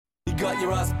but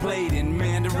your eyes played in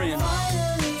Mandarin.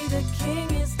 Finally, the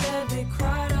king is dead. They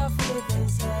cried off with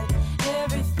his head.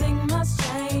 Everything must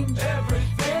change.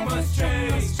 Everything must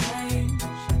change.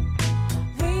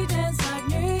 We dance like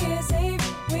New Year's Eve.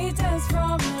 We dance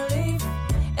from relief.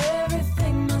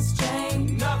 Everything must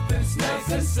change. Nothing stays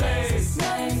the same.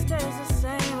 Nothing stays the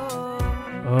same.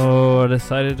 Oh, I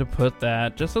decided to put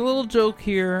that. Just a little joke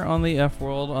here on the F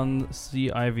World on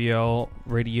CIVL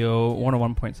Radio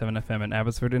 101.7 FM in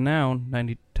Abbotsford, and now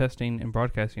testing and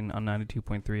broadcasting on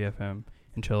 92.3 FM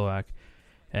in Chilliwack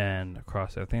and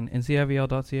across everything in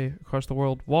CIVL.ca across the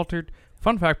world. Walter,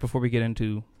 fun fact before we get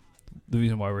into the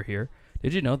reason why we're here.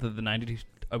 Did you know that the 92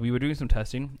 we were doing some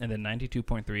testing, and then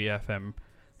 92.3 FM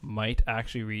might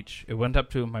actually reach, it went up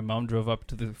to, my mom drove up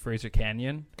to the Fraser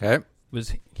Canyon, Okay.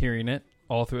 was hearing it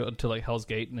all through to like Hell's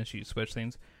Gate, and then she switched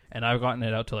things, and I've gotten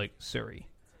it out to like Surrey.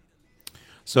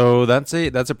 So that's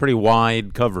a pretty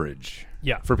wide coverage.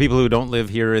 Yeah. For people who don't live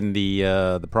here in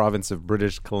the province of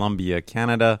British Columbia,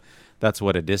 Canada, that's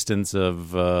what, a distance of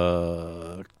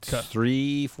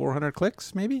 300-400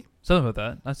 clicks, maybe? Something like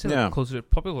that. I'd say Yeah. like closer to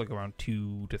probably like around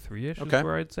 2 to 3-ish Okay. is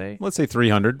where I'd say. Let's say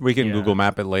 300. We can Yeah. Google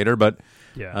map it later, but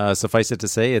Yeah. suffice it to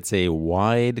say, it's a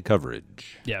wide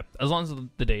coverage. Yeah. As long as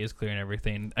the day is clear and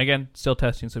everything. Again, still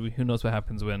testing, so who knows what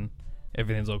happens when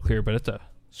everything's all clear, but it's a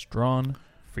strong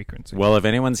frequency. Well, if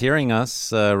anyone's hearing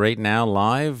us right now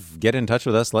live, get in touch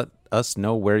with us. Let us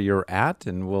know where you're at,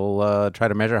 and we'll try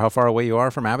to measure how far away you are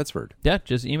from Abbotsford. Yeah,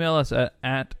 just email us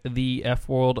at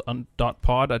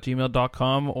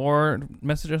thefworld.pod@gmail.com or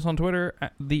message us on Twitter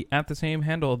at the same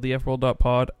handle,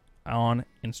 thefworld.pod on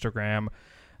Instagram.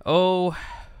 Oh,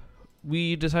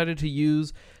 we decided to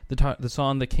use the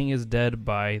song "The King Is Dead"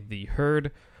 by The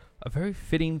Herd. A very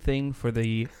fitting thing for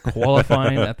the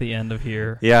qualifying at the end of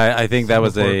here. Yeah, I think that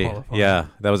was Singapore qualifying.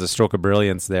 that was a stroke of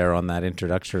brilliance there on that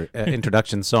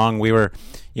introduction song. We were,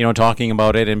 talking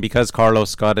about it, and because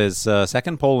Carlos got his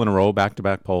second pole in a row,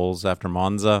 back-to-back poles after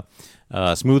Monza,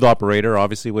 smooth operator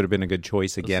obviously would have been a good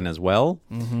choice again as well.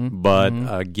 Mm-hmm.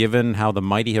 But given how the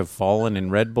mighty have fallen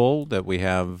in Red Bull, that we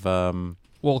have.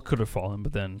 Well, it could have fallen,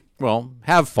 but then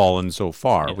have fallen so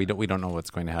far. Yeah. We don't know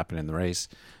what's going to happen in the race.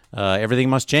 Everything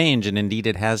must change, and indeed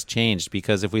it has changed,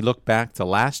 because if we look back to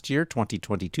last year,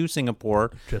 2022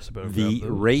 Singapore, just about the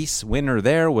race winner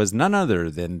there was none other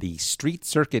than the street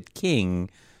circuit king,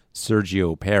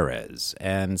 Sergio Perez.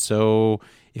 And so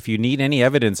if you need any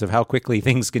evidence of how quickly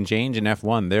things can change in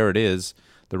F1, there it is.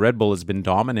 The Red Bull has been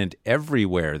dominant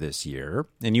everywhere this year,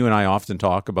 and you and I often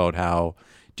talk about how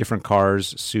different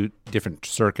cars suit different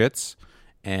circuits,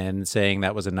 and saying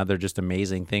that was another just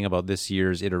amazing thing about this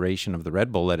year's iteration of the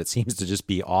Red Bull, that it seems to just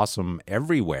be awesome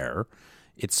everywhere.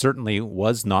 It certainly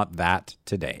was not that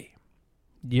today.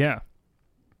 Yeah.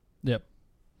 Yep.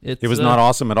 It was not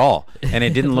awesome at all. And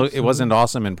it didn't look, it wasn't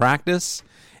awesome in practice.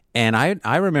 And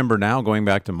I remember now going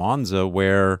back to Monza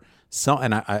where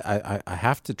I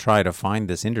have to try to find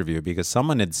this interview, because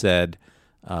someone had said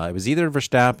it was either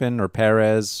Verstappen or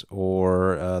Perez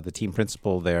or the team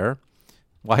principal there.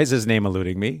 Why is his name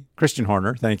eluding me? Christian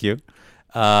Horner, thank you.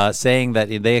 Saying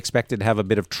that they expected to have a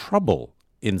bit of trouble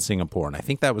in Singapore. And I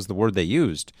think that was the word they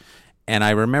used. And I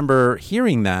remember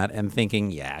hearing that and thinking,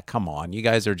 yeah, come on. You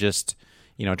guys are just,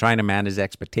 trying to manage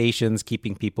expectations,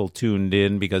 keeping people tuned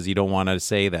in, because you don't want to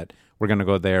say that we're going to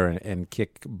go there and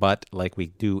kick butt like we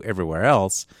do everywhere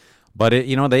else. But,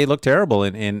 they look terrible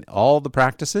in all the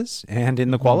practices and in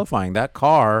the qualifying. That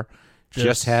car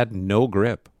just had no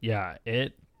grip. Yeah,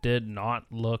 it did not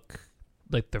look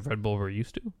like the Red Bull we're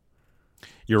used to.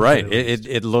 You're right.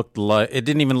 It looked like, it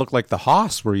didn't even look like the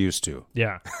Haas we're used to.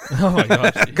 Yeah. Oh my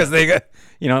gosh. Because they got,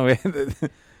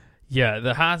 Yeah,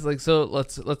 the Haas. So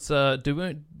let's do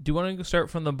you want to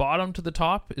start from the bottom to the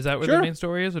top? Is that where Sure. the main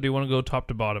story is, or do you want to go top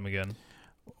to bottom again?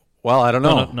 Well, I don't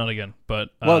know. No, not again. But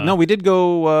no, we did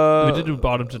go. we did do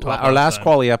bottom to top. Our last time.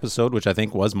 quali episode, which I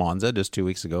think was Monza, just 2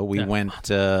 weeks ago, we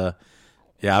went.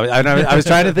 I was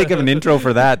trying to think of an intro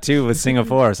for that too with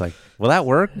Singapore. It's like, will that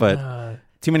work? But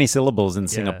too many syllables in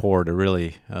Singapore to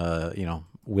really,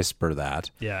 whisper that.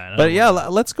 Yeah. But yeah,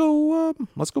 let's go.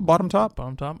 Let's go bottom top.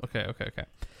 Bottom top. Okay.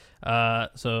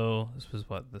 So this was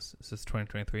what? This is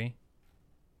 2023.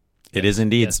 It is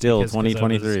indeed Yes, still because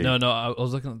 2023. I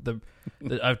was looking at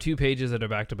I have 2 pages that are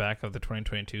back to back of the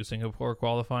 2022 Singapore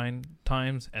qualifying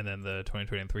times, and then the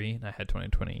 2023. And I had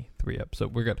 2023 up, so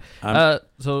we're good.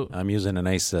 I'm using a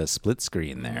nice split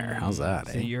screen there. How's that?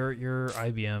 So your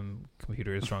IBM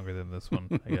computer is stronger than this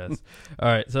one, I guess. All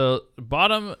right, so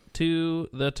bottom to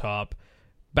the top,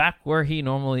 back where he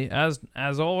normally, as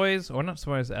always, or not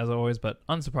surprised as always, but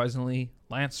unsurprisingly,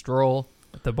 Lance Stroll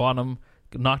at the bottom.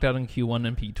 knocked out in Q1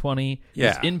 and P20.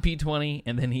 Yeah. He's in P20,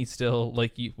 and then he still,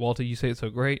 like Walter, you say it so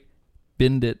great,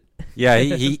 binned it. Yeah,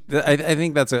 I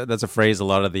think that's a phrase a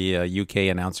lot of the UK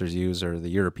announcers use or the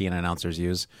European announcers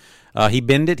use. He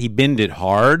binned it. He binned it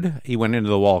hard. He went into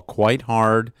the wall quite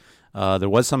hard. There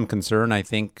was some concern, I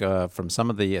think, from some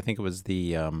of I think it was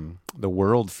the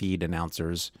World Feed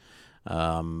announcers.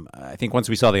 I think once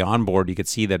we saw the onboard, you could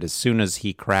see that as soon as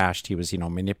he crashed, he was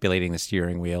manipulating the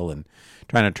steering wheel and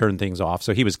trying to turn things off.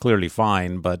 So he was clearly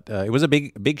fine, but it was a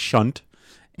big shunt,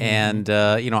 and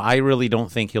I really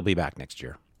don't think he'll be back next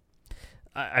year.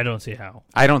 I don't see how.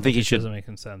 I don't think he Doesn't should make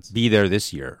any sense. be there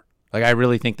this year. Like, I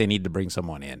really think they need to bring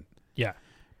someone in. Yeah,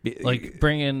 like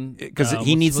bring in because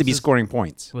he needs to be scoring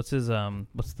points. What's his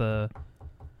what's the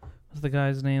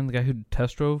guy's name? The guy who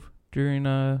test drove during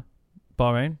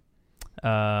Bahrain.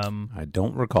 I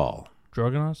don't recall.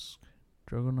 Drogonov,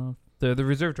 the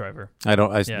reserve driver.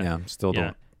 Still Yeah,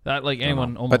 don't. that like don't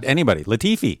anyone know. almost. But anybody,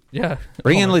 Latifi, Yeah,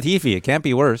 bring in my- Latifi. It can't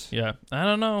be worse. Yeah, I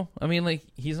don't know. I mean, like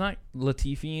he's not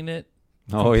Latifi in it.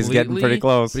 Oh, he's getting completely, pretty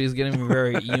close. But he's getting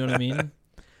very. You know what I mean?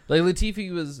 Like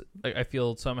Latifi was, like, I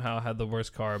feel somehow had the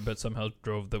worst car, but somehow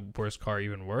drove the worst car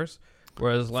even worse.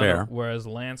 Whereas Fair.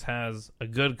 Lance has a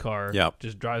good car, Yep.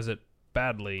 just drives it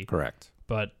badly. Correct.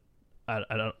 But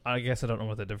I guess I don't know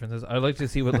what the difference is. I'd like to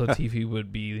see what Latifi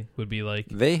would be like.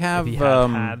 They have. If he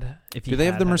Do they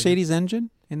have the had Mercedes engine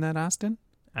in that Aston?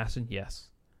 Aston? Yes.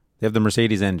 They have the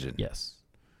Mercedes engine. Yes.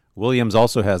 Williams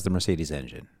also has the Mercedes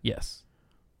engine. Yes.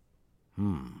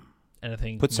 And I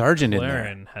think Put Sargent in there.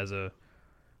 McLaren has a.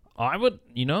 I would,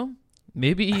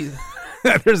 maybe.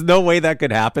 There's no way that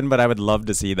could happen, but I would love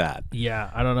to see that.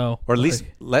 Yeah, I don't know. Or at least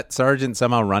Like, let Sargent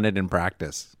somehow run it in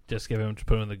practice. just give him to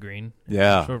put him in the green.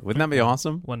 Yeah. Sure. Wouldn't that be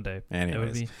awesome? One day. It would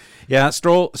Anyways. be. Yeah,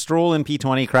 Stroll in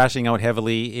P20 crashing out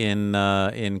heavily in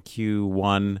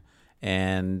Q1,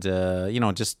 and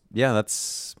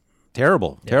that's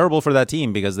terrible. Yeah. Terrible for that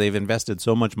team because they've invested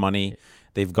so much money.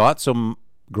 They've got some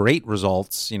great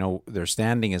results. Their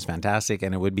standing is fantastic,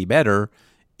 and it would be better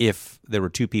if there were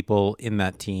two people in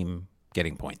that team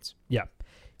getting points. Yeah.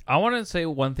 I want to say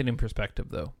one thing in perspective,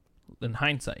 though, in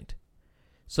hindsight.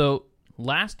 So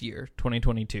last year,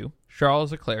 2022,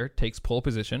 Charles Leclerc takes pole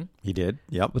position He did.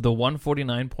 Yep. with a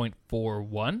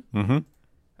 149.41.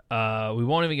 We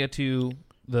won't even get to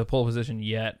the pole position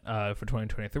yet for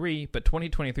 2023, but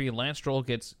 2023, Lance Stroll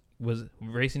was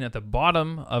racing at the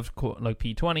bottom of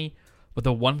P20 with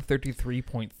a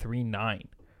 133.39.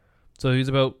 So he's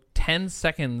about 10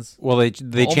 seconds. Well, they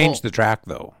changed the track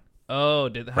though. Oh,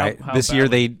 Right. This year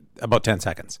about 10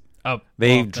 seconds.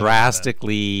 They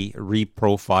drastically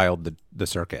reprofiled the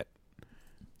circuit.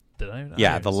 Did I?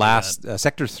 Yeah, the last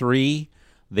sector 3,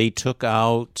 they took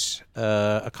out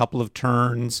a couple of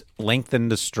turns,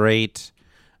 lengthened the straight,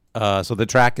 so the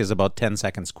track is about 10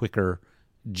 seconds quicker,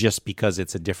 just because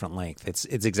it's a different length.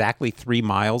 It's exactly 3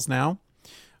 miles now,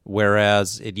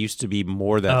 whereas it used to be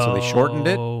more than. So they shortened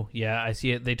it. Oh, yeah, I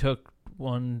see it. They took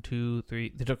 1, 2,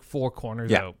 3. They took 4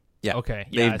 corners out. Yeah. Okay. Yeah, I They've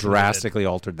see what they did. drastically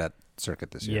altered that circuit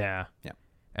this year. Yeah. Yeah.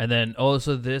 And then,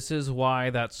 so this is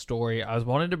why that story, I was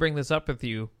wanting to bring this up with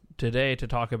you today to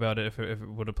talk about it if it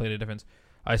would have played a difference.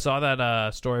 I saw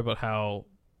that story about how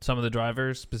some of the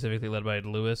drivers, specifically led by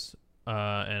Lewis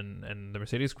and the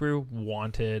Mercedes crew,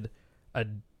 wanted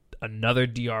another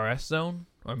DRS zone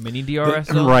or mini DRS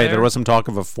zone. Right. There was some talk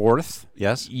of a 4th.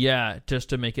 Yes. Yeah, just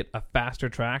to make it a faster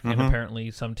track, and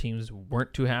apparently some teams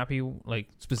weren't too happy. Like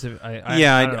specific, I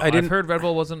don't know. I've heard Red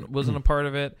Bull wasn't a part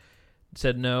of it.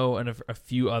 Said no, and a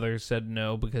few others said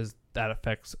no because that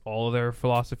affects all of their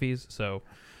philosophies. So,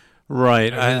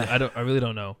 right. I really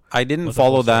don't know. I didn't what the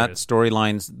follow whole story that is.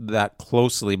 storylines that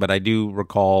closely, but I do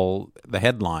recall the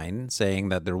headline saying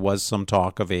that there was some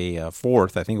talk of a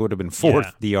 4th. I think it would have been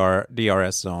 4th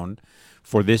DRS zone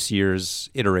for this year's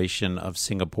iteration of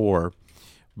Singapore.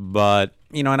 But,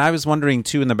 and I was wondering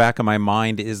too in the back of my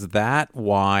mind, is that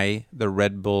why the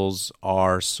Red Bulls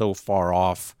are so far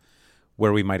off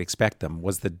where we might expect them?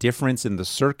 Was the difference in the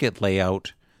circuit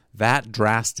layout that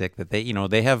drastic that they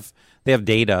have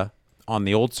data on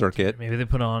the old circuit? Maybe they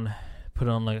put on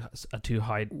like a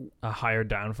higher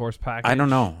downforce package. I don't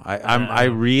know. I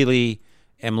really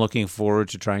am looking forward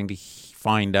to trying to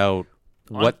find out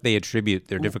what they attribute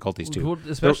their difficulties to.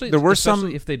 Especially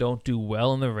if they don't do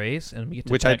well in the race, and we get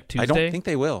to which Tech Tuesday. I don't think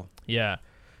they will. Yeah,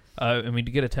 and we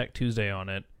get a Tech Tuesday on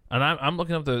it. And I'm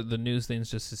looking up the news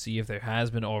things just to see if there has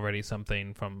been already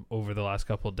something from over the last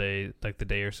couple of days, like the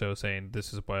day or so, saying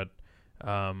this is what,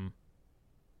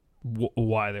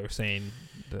 why they were saying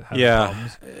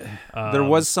problems. There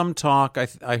was some talk.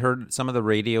 I heard some of the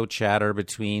radio chatter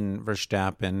between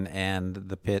Verstappen and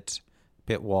the pit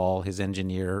pit wall, his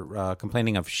engineer,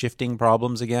 complaining of shifting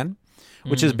problems again,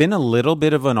 which has been a little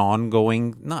bit of an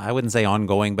ongoing, no, I wouldn't say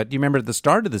ongoing, but you remember at the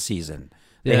start of the season,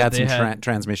 they had some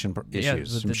transmission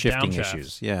issues, some shifting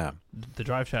issues. Yeah. The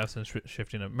drive shafts and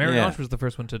shifting them. Mariage was the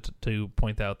first one to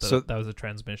point out that that was a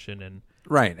transmission.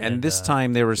 And this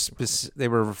time they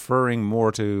were referring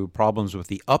more to problems with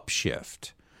the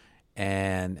upshift.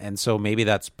 And so maybe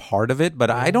that's part of it, but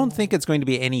I don't think it's going to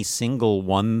be any single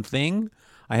one thing.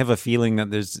 I have a feeling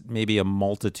that there's maybe a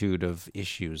multitude of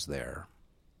issues there.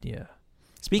 Yeah.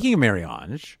 Speaking of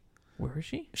Marie-Ange. Where is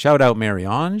she? Shout out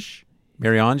Marie-Ange.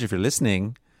 Marie-Ange, if you're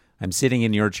listening, I'm sitting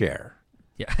in your chair.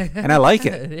 Yeah. And I like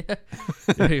it.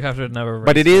 You have to never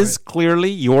but it is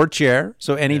clearly your chair.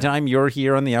 So anytime you're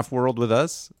here on the F World with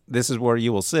us, this is where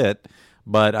you will sit.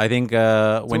 But I think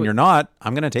when you're not,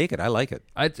 I'm going to take it. I like it.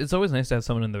 It's always nice to have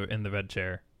someone in the red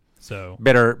chair. So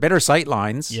better sight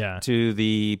lines to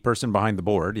the person behind the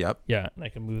board. Yep. Yeah, and I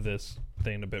can move this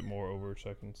thing a bit more over so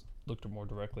I can look more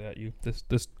directly at you.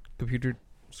 This computer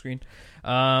screen.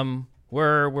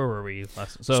 Where were we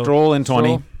last? So Stroll in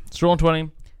 20. Stroll in 20.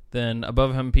 Then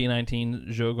above him P19,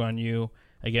 Zhou Guanyu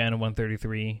again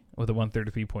 133 with a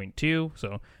 133.2.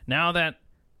 So now that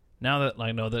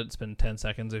I know that it's been 10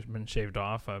 seconds, it's been shaved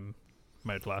off.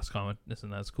 My last comment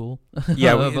isn't as cool.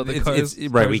 Yeah, it's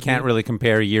right. We can't really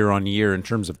compare year on year in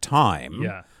terms of time.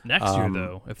 Yeah, next year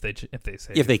though, if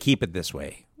they keep it this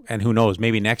way, and who knows,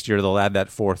 maybe next year they'll add that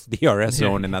fourth DRS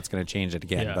zone, and that's going to change it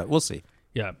again. Yeah. But we'll see.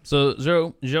 Yeah. So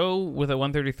Zhou with a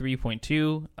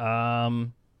 133.2,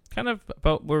 kind of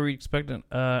about where we expected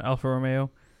Alfa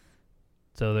Romeo.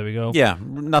 So there we go. Yeah,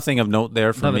 nothing of note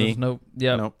there for me. Nope.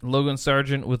 Yeah. Nope. Logan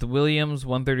Sargent with Williams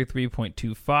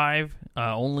 133.25,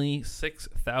 only 6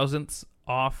 thousandths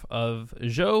off of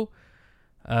Zhou.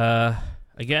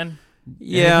 Again,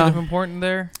 anything important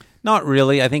there? Not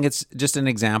really. I think it's just an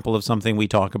example of something we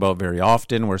talk about very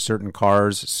often, where certain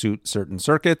cars suit certain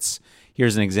circuits.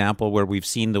 Here's an example where we've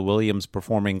seen the Williams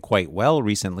performing quite well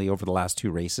recently over the last 2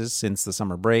 races since the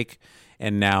summer break,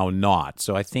 and now not.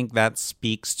 So I think that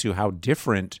speaks to how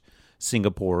different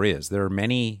Singapore is. There are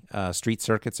many street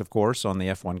circuits, of course, on the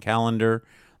F1 calendar.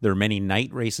 There are many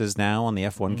night races now on the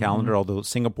F1 calendar, although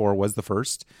Singapore was the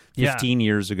first 15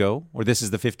 years ago, or this is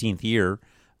the 15th year.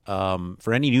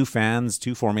 For any new fans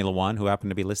to Formula One who happen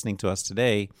to be listening to us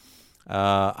today,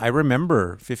 I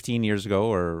remember 15 years ago,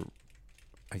 or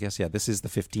I guess, this is the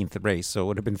 15th race, so it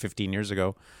would have been 15 years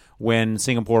ago when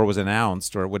Singapore was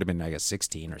announced, or it would have been, I guess,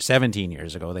 16 or 17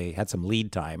 years ago. They had some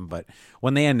lead time, but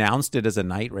when they announced it as a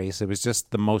night race, it was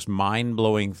just the most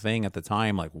mind-blowing thing at the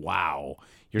time. Like, wow,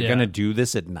 you're going to do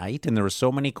this at night? And there were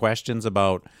so many questions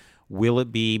about, will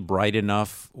it be bright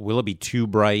enough? Will it be too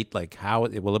bright? Like,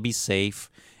 will it be safe?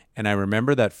 And I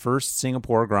remember that first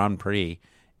Singapore Grand Prix,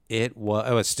 it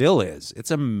still is.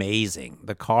 It's amazing.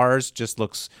 The cars just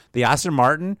the Aston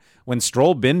Martin, when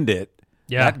Stroll binned it,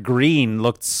 that green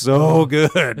looked so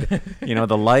good.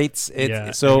 The lights.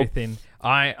 Everything.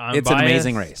 I'm it's biased. An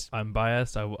amazing race. I'm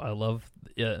biased. I love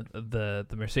the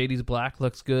Mercedes black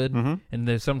looks good, and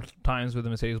there's some times where the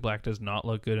Mercedes black does not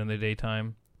look good in the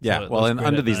daytime. Yeah, well, and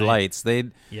under these lights, they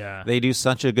do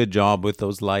such a good job with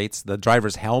those lights. The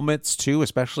drivers' helmets too,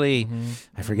 especially.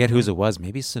 I forget whose it was.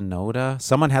 Maybe Sonoda.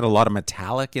 Someone had a lot of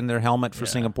metallic in their helmet for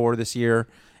Singapore this year,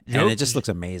 and it just looks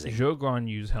amazing. Zhou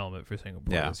Guanyu's helmet for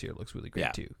Singapore this year looks really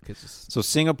great too. So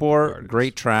Singapore,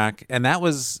 great track, and that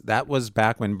was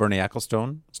back when Bernie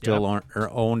Ecclestone still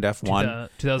owned F1.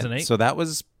 2008. So that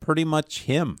was pretty much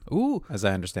him. Ooh, as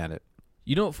I understand it.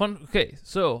 Fun. Okay,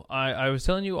 so I was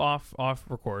telling you off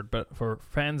record, but for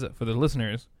the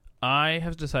listeners, I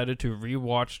have decided to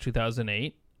rewatch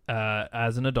 2008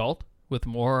 as an adult with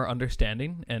more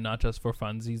understanding and not just for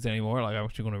funsies anymore. Like, I'm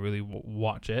actually going to really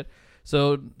watch it.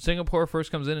 So Singapore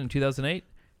first comes in 2008,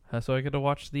 so I get to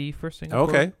watch the first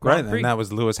Singapore Grand Prix. And that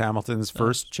was Lewis Hamilton's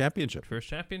first championship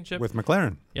with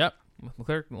McLaren. Yep, with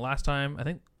McLaren. Last time, I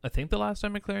think the last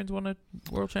time McLaren's won a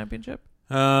world championship.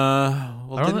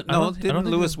 Didn't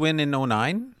Lewis win in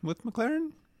 2009 with McLaren?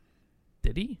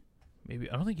 Did he?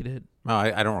 Maybe. I don't think he did. No,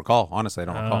 I don't recall. Honestly, I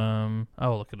don't recall. I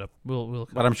will look it up. We'll look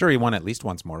it up. But I'm sure he won at least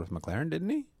once more with McLaren, didn't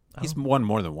he? He's won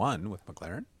more than one with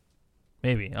McLaren.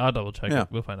 Maybe. I'll double check it.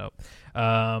 We'll find out.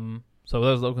 So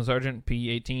that was Logan Sargent,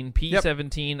 P18.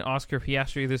 P17, Oscar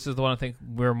Piastri. This is the one I think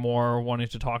we're more wanting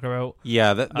to talk about.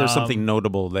 Yeah, there's something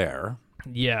notable there.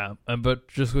 Yeah, but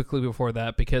just quickly before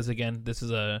that, because again, this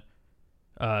is a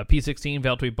P16,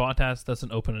 Valtteri Bottas. That's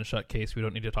an open and shut case. We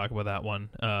don't need to talk about that one.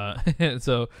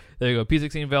 So there you go.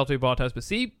 P16, Valtteri Bottas. But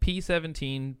see,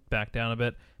 P17 back down a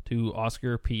bit to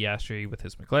Oscar Piastri with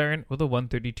his McLaren with a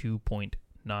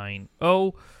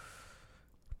 132.90.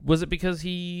 Was it because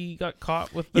he got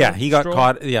caught with the Yeah, he got Stroll?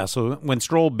 caught. Yeah, so when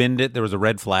Stroll binned it, there was a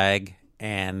red flag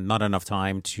and not enough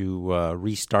time to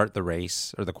restart the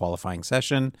race or the qualifying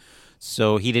session.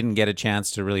 So he didn't get a chance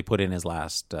to really put in his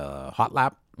last hot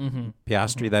lap.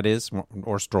 Piastri, that is,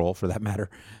 or Stroll for that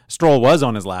matter. Stroll was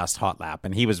on his last hot lap,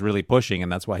 and he was really pushing,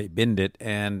 and that's why he binned it.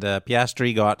 And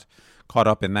Piastri got caught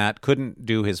up in that, couldn't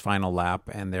do his final lap,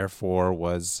 and therefore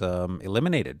was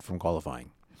eliminated from qualifying.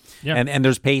 Yeah. And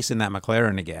there's pace in that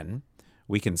McLaren again.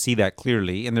 We can see that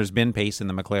clearly. And there's been pace in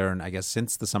the McLaren, I guess,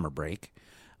 since the summer break.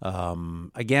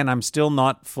 Again, I'm still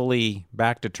not fully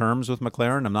back to terms with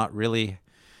McLaren. I'm not really...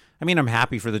 I mean, I'm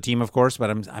happy for the team, of course,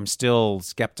 but I'm still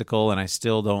skeptical, and I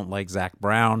still don't like Zach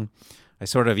Brown. I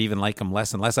sort of even like him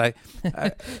less and less.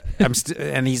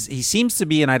 And he seems to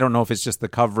be, and I don't know if it's just the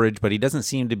coverage, but he doesn't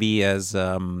seem to be as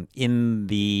in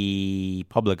the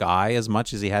public eye as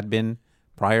much as he had been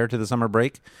prior to the summer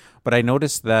break. But I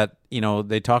noticed that,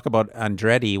 they talk about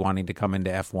Andretti wanting to come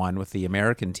into F1 with the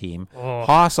American team.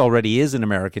 Haas already is an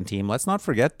American team. Let's not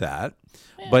forget that.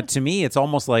 Yeah. But to me, it's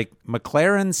almost like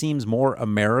McLaren seems more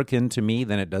American to me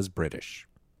than it does British.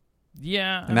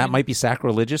 Yeah. And that might be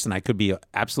sacrilegious, and I could be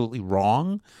absolutely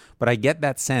wrong. But I get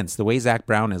that sense. The way Zach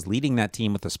Brown is leading that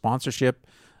team with the sponsorship,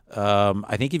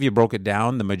 I think if you broke it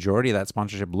down, the majority of that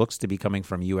sponsorship looks to be coming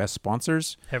from U.S.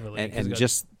 sponsors. Heavily. And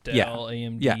just, Dell,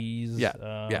 AMDs. Yeah.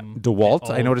 DeWalt.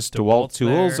 I noticed DeWalt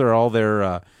tools there. are all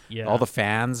their, all the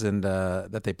fans and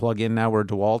that they plug in now were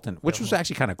DeWalt, and which was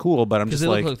actually kind of cool, but I'm just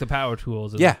like. Because they look like the power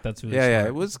tools. Yeah. That's really smart.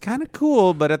 It was kind of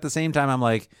cool, but at the same time, I'm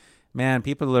like, man,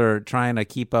 people are trying to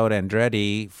keep out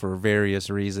Andretti for various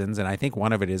reasons, and I think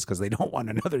one of it is because they don't want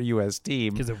another U.S.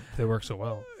 team. Because they work so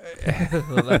well.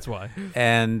 That's why.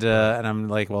 And I'm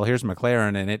like, well, here's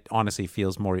McLaren, and it honestly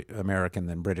feels more American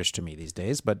than British to me these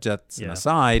days. But that's an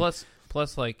aside.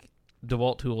 Plus, like,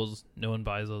 DeWalt tools, no one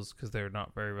buys those because they're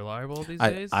not very reliable these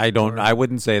days. I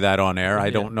wouldn't say that on air. I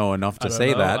don't know enough to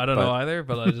say that. I don't know either,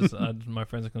 but I just my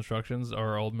friends in constructions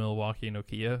are old Milwaukee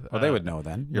Nokia. Well, they would know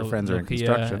then. Your friends are in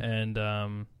construction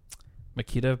and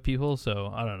Makita people,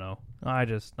 so I don't know.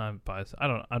 I'm biased.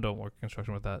 I don't work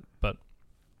construction with that, but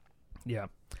yeah.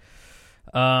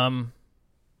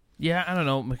 Yeah, I don't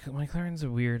know. McLaren's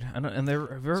are weird. And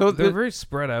they're very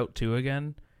spread out too.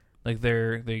 Again. Like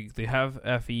they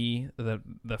have FE, the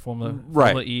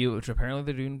Formula E, which apparently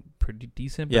they're doing pretty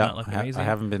decent, but not like amazing. I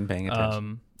haven't been paying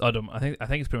attention. I think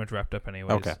it's pretty much wrapped up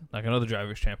anyways. Okay. Like I know the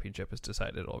drivers' championship is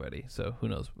decided already, so who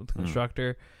knows with the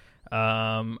constructor.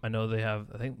 I know they have.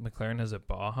 I think McLaren has a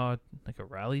Baja, like a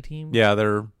rally team. Yeah,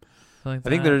 I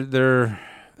think they're.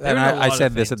 And I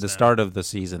said this at the start of the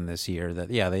season this year that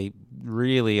they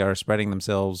really are spreading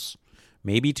themselves.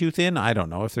 Maybe too thin. I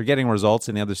don't know. If they're getting results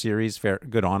in the other series,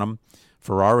 good on them.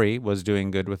 Ferrari was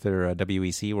doing good with their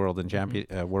WEC World and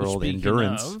World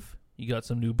Endurance. You got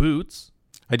some new boots.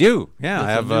 I do. Yeah,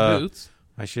 I have. New boots.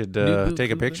 I should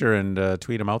take a picture and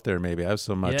tweet them out there. Maybe I have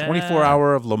some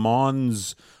 24-hour of Le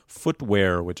Mans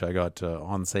footwear, which I got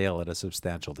on sale at a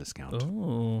substantial discount.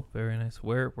 Oh, very nice.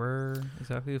 Where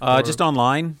exactly? Just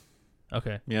online.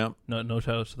 Okay. Yeah. No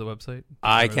shout outs to the website?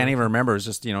 I can't even remember. It's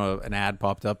just, an ad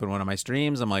popped up in one of my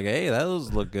streams. I'm like, hey,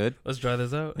 those look good. Let's try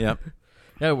this out. Yep.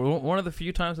 Yeah, one of the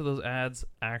few times that those ads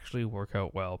actually work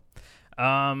out well.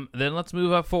 Then let's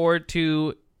move up forward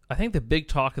to, I think, the big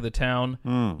talk of the town.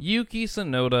 Yuki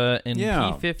Tsunoda in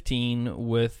P15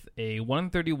 with a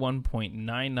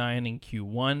 131.99 in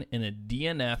Q1 and a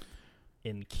DNF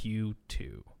in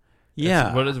Q2. Yeah.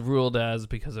 That's what is ruled as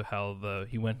because of how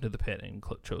he went into the pit and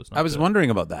chose not to. I was wondering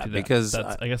about that because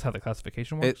that's, I guess, how the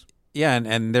classification works.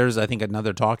 And there's, I think,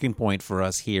 another talking point for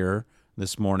us here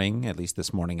this morning, at least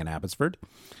this morning in Abbotsford.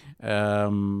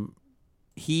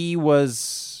 He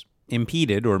was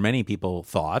impeded, or many people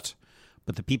thought,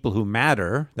 but the people who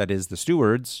matter, that is the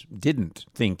stewards, didn't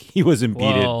think he was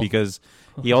impeded because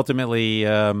he ultimately,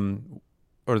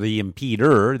 or the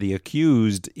impeder, the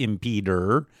accused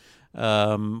impeder,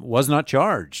 was not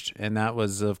charged, and that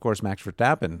was, of course, Max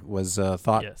Verstappen was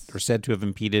thought or said to have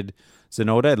impeded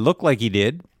Tsunoda. It looked like he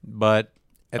did, but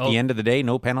at the end of the day,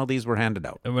 no penalties were handed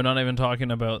out. And we're not even talking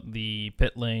about the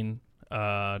pit lane,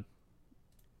 problem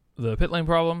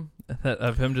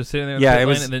of him just sitting there in the pit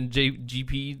lane, and then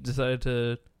GP decided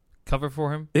to cover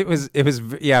for him. It was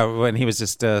when he was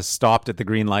just stopped at the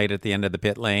green light at the end of the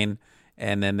pit lane.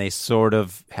 And then they sort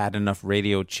of had enough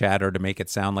radio chatter to make it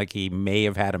sound like he may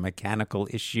have had a mechanical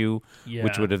issue,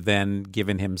 which would have then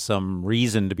given him some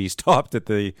reason to be stopped at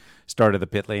the start of the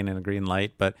pit lane in a green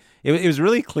light. But it was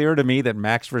really clear to me that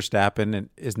Max Verstappen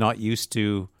is not used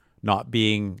to not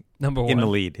being Number one. in the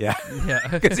lead. Yeah. Yeah.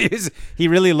 Because he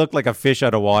really looked like a fish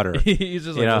out of water. He's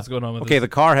just You like, know? what's going on with Okay, this? the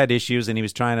car had issues, and he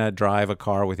was trying to drive a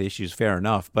car with issues. Fair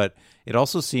enough, but it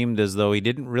also seemed as though he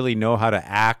didn't really know how to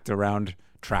act around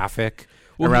traffic,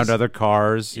 around he's- other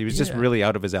cars. He was just Yeah. really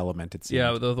out of his element. It seemed.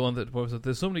 Yeah, the one that was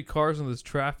there's so many cars in this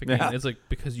traffic. Yeah. And it's like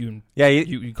because you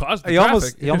He caused the he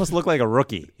traffic. almost looked like a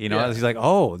rookie. You know, Yeah. he's like,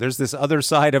 oh, there's this other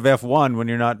side of F1 when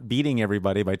you're not beating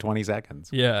everybody by 20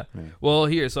 seconds. Yeah. Well,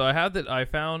 here, so I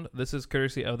found this is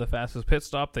courtesy of the Fastest Pit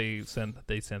Stop. They sent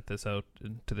this out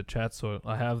to the chat. So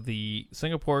I have the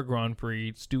Singapore Grand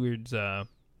Prix stewards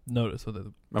notice of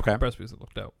the Okay. press release that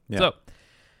looked out. Yeah. So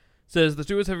says the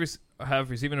stewards have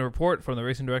received a report from the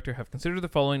racing director, have considered the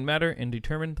following matter and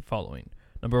determined the following: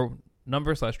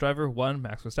 number/driver 1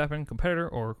 Max Verstappen, competitor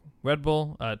or Red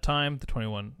Bull, time the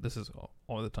 21. This is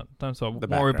all the time. So The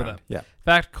more about background. that. Yeah.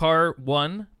 Fact: car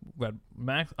 1 Red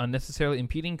Max unnecessarily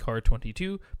impeding car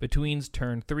 22 between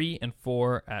turn 3 and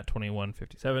 4 at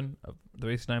 21:57 of the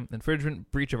race time.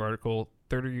 Infringement, breach of Article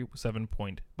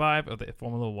 37.5 of the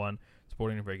Formula 1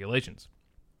 sporting regulations.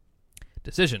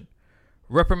 Decision: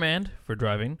 reprimand for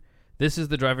driving. This is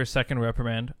the driver's second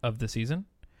reprimand of the season.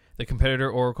 The competitor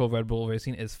Oracle Red Bull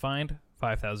Racing is fined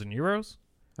 €5,000.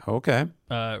 Okay.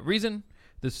 Reason: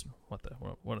 this what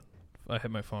I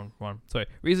hit my phone wrong. Sorry.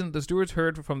 Reason: the stewards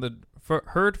heard from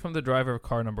the driver of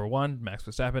car number 1, Max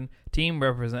Verstappen, team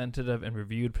representative, and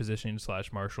reviewed positioning /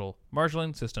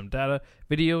 marshalling system data,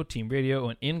 video, team radio,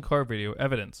 and in-car video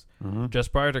evidence.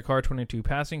 Just prior to car 22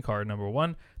 passing car number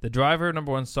 1, the driver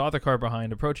number 1 saw the car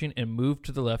behind approaching and moved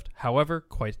to the left. However,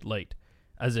 quite late,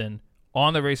 as in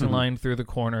on the racing line through the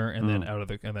corner and then out of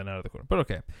the corner. But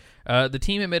okay, the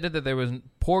team admitted that there was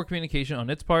poor communication on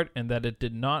its part and that it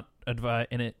did not advise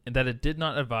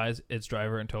its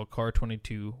driver until car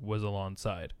 22 was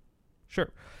alongside.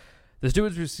 Sure. The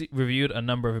stewards reviewed a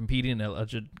number of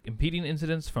alleged impeding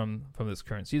incidents from this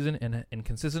current season and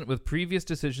consistent with previous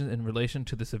decisions in relation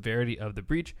to the severity of the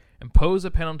breach, impose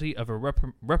a penalty of a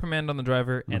reprimand on the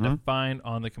driver and a fine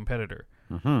on the competitor.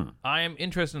 I am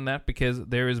interested in that because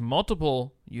there is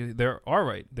multiple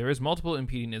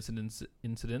impeding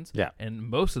incidents, Yeah. and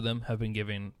most of them have been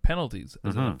given penalties,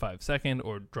 as in a 5-second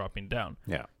or dropping down.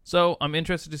 Yeah. So I'm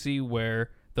interested to see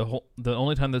where the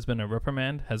only time there's been a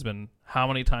reprimand has been how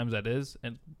many times that is,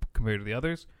 and compared to the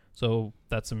others. So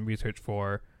that's some research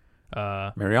for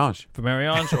Mariage.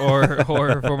 or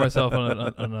for myself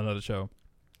on another show.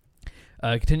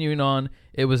 Continuing on,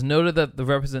 it was noted that the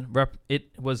representative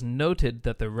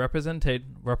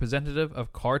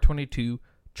of car 22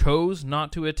 chose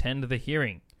not to attend the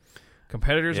hearing.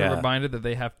 Competitors are reminded that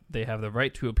they have the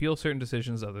right to appeal certain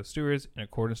decisions of the stewards in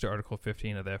accordance to Article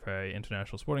 15 of the FIA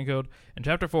International Sporting Code and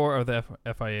Chapter 4 of the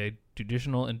FIA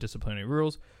Judicial and Disciplinary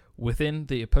Rules within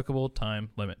the applicable time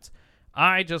limits.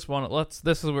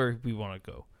 This is where we want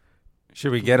to go.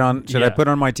 Should we get on? Should I put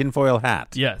on my tinfoil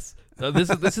hat? Yes. So this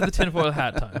is the tinfoil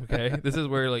hat time, okay? This is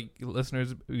where, like,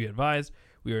 listeners, we advise,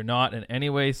 we are not in any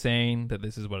way saying that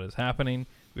this is what is happening.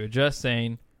 We are just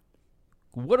saying,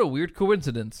 what a weird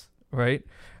coincidence, right?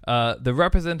 The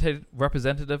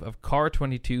representative of car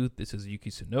 22, this is Yuki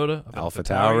Tsunoda of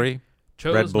AlphaTauri,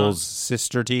 chose Red Bull's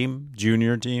sister team,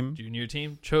 junior team.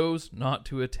 chose not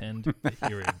to attend the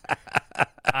hearing.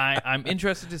 I'm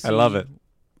interested to see I love it.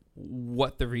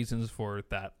 what the reasons for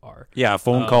that are. Yeah, a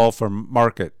phone call from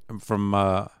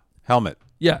Helmet,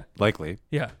 Yeah. likely.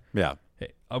 Yeah. Yeah. Hey,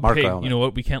 Mark hey, Helmet. you know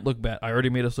what? We can't look bad. I already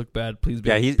made us look bad. Please,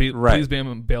 right. please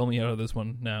bail me out of this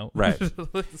one now. Right.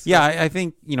 Yeah, I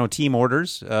think, team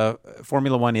orders.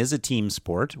 Formula One is a team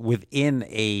sport within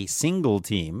a single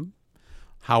team.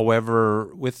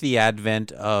 However, with the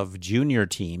advent of junior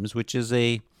teams, which is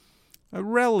a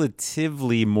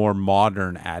relatively more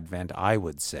modern advent, I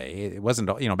would say. It wasn't,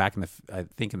 back in I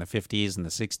think in the 50s and the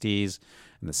 60s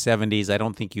and the 70s, I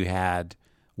don't think you had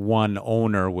one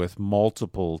owner with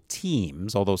multiple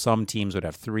teams, although some teams would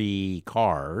have 3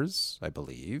 cars, I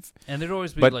believe. And they'd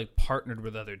always be like partnered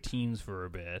with other teams for a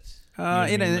bit. You know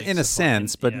what I mean? In a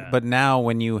sense, but yeah. but now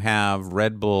when you have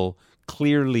Red Bull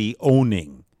clearly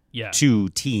owning Yeah. 2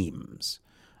 teams,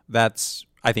 that's,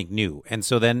 I think, new. And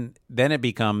so then it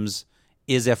becomes,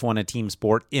 is F1 a team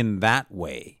sport in that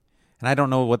way? And I don't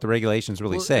know what the regulations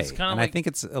really say. it's kinda and I think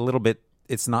it's a little bit,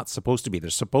 it's not supposed to be. They're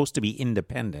supposed to be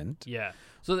independent. Yeah.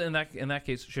 So in that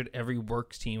case, should every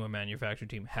works team or manufacturer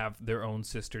team have their own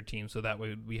sister team? So that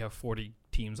way we have 40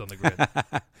 teams on the grid.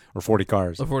 Or 40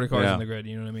 cars. Or 40 cars Yeah. on the grid.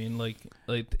 You know what I mean? Like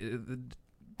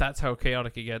that's how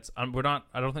chaotic it gets. I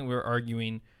don't think we're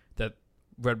arguing that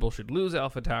Red Bull should lose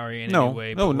AlphaTauri in any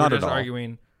way. No, but not we're at just all.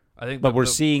 arguing. I think, But we're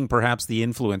seeing perhaps the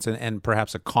influence and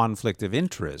perhaps a conflict of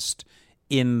interest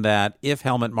in that if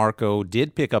Helmut Marko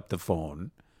did pick up the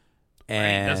phone It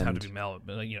and doesn't have to be Mel,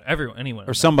 but anyone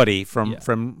or somebody Yeah.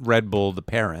 from Red Bull, the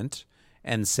parent,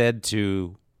 and said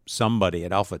to somebody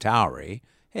at AlphaTauri,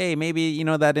 hey, maybe,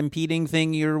 that impeding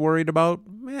thing you're worried about,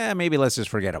 maybe let's just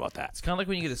forget about that. It's kind of like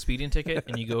when you get a speeding ticket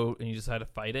and you go and you decide to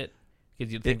fight it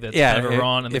because you think that's Yeah, kind of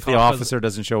wrong. And if the cop officer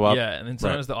doesn't show up. yeah, and then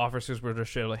sometimes the officers will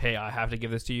just show like, hey, I have to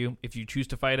give this to you. If you choose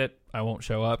to fight it, I won't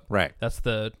show up. Right. That's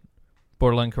the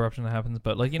borderline corruption that happens.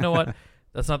 But you know what?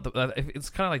 That's not it's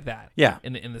kind of like that. Yeah.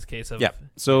 In this case of Yeah.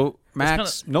 So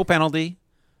Max, no penalty,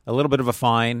 a little bit of a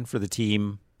fine for the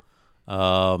team.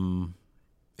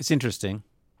 It's interesting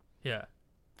yeah.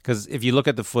 because if you look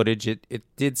at the footage, it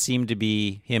did seem to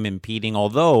be him impeding.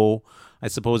 Although I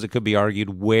suppose it could be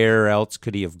argued where else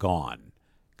could he have gone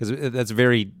because that's a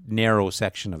very narrow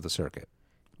section of the circuit.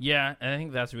 Yeah, and I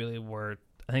think that's really where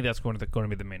I think that's going to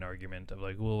be the main argument of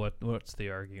what's the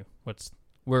argue?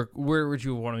 Where would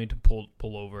you want me to pull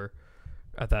over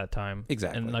at that time?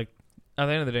 Exactly. And at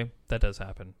the end of the day, that does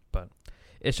happen. But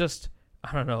it's just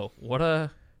I don't know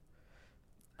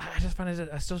I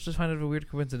still just find it a weird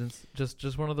coincidence.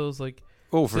 Just one of those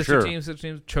Oh, for sister sure. teams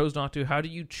chose not to. How do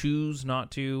you choose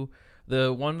not to?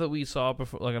 The one that we saw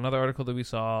before, another article that we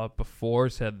saw before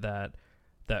said that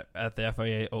at the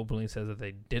FIA openly says that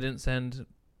they didn't send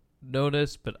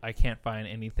notice, but I can't find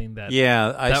anything that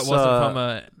I wasn't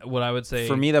from what I would say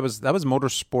for me that was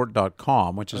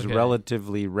motorsport.com, which is Okay. a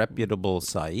relatively reputable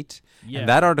site. Yeah. And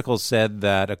that article said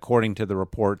that according to the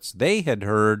reports they had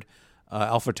heard,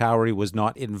 AlphaTauri was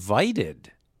not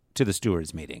invited to the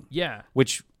stewards meeting. Yeah,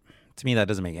 Which to me that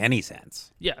doesn't make any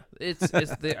sense. yeah. I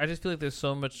just feel like there's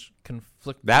so much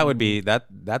conflict. That would be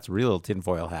that's real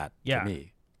tinfoil hat Yeah. to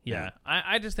me. Yeah,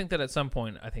 I just think that at some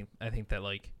point, I think that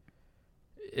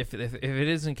if it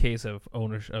is in case of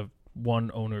ownership of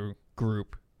one owner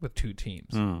group with two teams,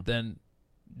 then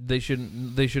they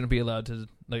shouldn't be allowed to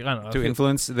I don't know To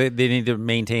influence, they need to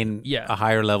maintain Yeah. a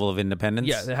higher level of independence.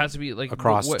 Yeah, there has to be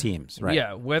across teams, right?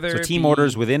 Yeah, whether So it team be-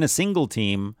 orders within a single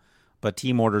team, but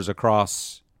team orders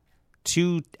across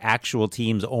two actual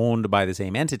teams owned by the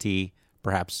same entity,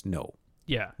 perhaps no.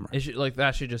 Yeah, it should,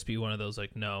 that should just be one of those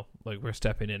no, we're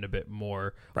stepping in a bit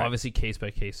more. Right. Obviously, case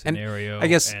by case And scenario. I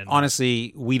guess and,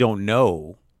 honestly, we don't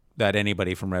know that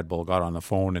anybody from Red Bull got on the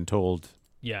phone and told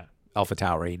yeah,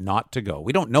 AlphaTauri not to go.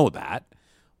 We don't know that,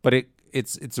 but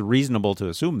it's reasonable to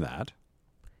assume that.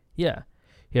 yeah.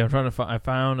 I'm trying to. I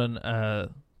found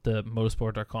the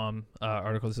motorsport.com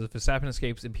article that says Verstappen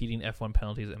escapes impeding F1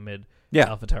 penalties amid Yeah,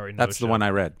 AlphaTauri. that's the one I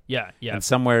read. Yeah, yeah. And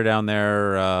somewhere down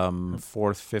there,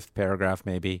 fourth, fifth paragraph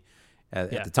maybe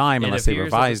at Yeah. the time, It unless they appears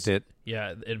that revised the- it.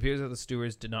 Yeah, it appears that the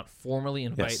stewards did not formally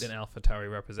invite Yes. an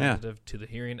AlphaTauri representative to the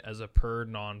hearing as per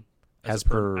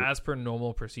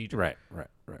normal procedure. Right.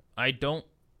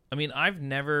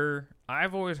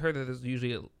 I've always heard that there's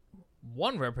usually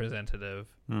one representative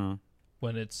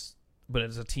when it's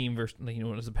a team versus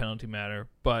when it's a penalty matter.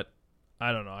 But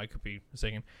I don't know. I could be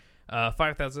mistaken.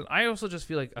 $5,000. I also just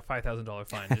feel like a $5,000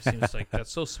 fine just seems like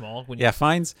that's so small. When Yeah,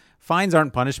 fines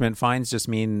aren't punishment. Fines just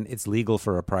mean it's legal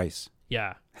for a price.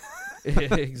 Yeah,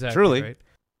 exactly. Truly. Right.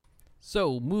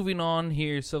 So moving on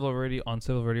here, Civil Radio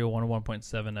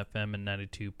 101.7 FM and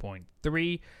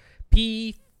 92.3.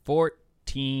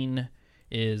 P14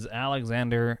 is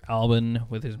Alexander Albon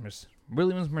with his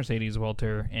Williams Mercedes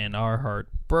Welter, and our heart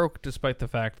broke despite the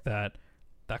fact that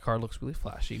car looks really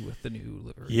flashy with the new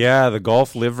livery. Yeah, the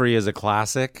Golf livery is a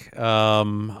classic.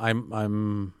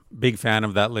 I'm big fan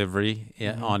of that livery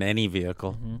on any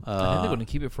vehicle. I think they're going to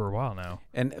keep it for a while now.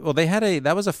 And well,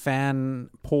 that was a fan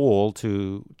poll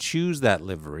to choose that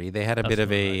livery. They had a bit of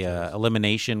a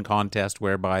elimination contest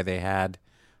whereby they had,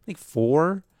 I think,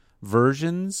 4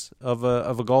 versions of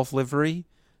a Golf livery.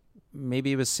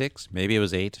 Maybe it was 6, maybe it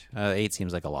was 8. 8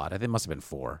 seems like a lot. I think it must have been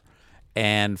 4.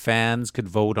 And fans could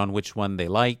vote on which one they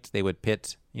liked. They would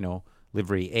pit,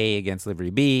 livery A against livery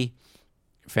B.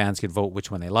 Fans could vote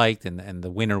which one they liked, and the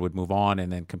winner would move on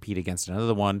and then compete against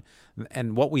another one.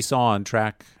 And what we saw on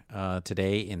track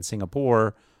today in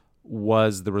Singapore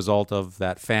was the result of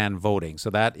that fan voting. So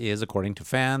that is, according to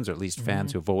fans, or at least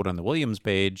fans who vote on the Williams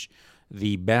page,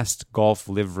 the best Golf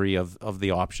livery of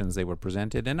the options they were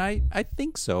presented. And I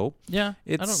think so. Yeah,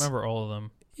 I don't It's- remember all of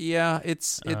them. Yeah, I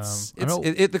know-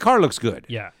 the car looks good.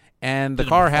 Yeah. And the Didn't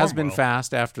car has perform been well.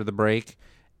 fast after the break.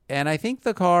 And I think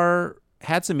the car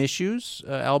had some issues.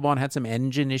 Albon had some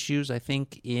engine issues, I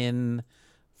think, in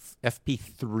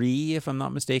FP3, if I'm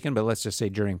not mistaken. But let's just say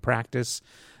during practice,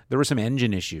 there were some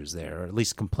engine issues there, or at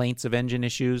least complaints of engine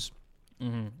issues.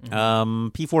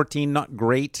 P14, not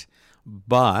great,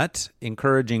 but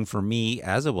encouraging for me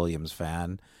as a Williams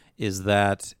fan is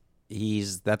that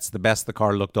that's the best the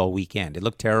car looked all weekend. It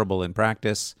looked terrible in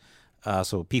practice.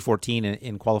 So P14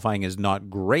 in qualifying is not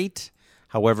great.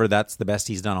 However, that's the best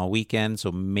he's done all weekend.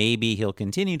 So maybe he'll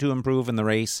continue to improve in the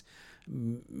race.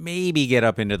 Maybe get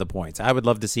up into the points. I would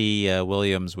love to see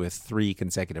Williams with 3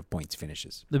 consecutive points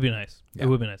finishes. That'd be nice. Yeah. It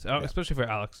would be nice, especially for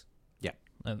Alex. Yeah.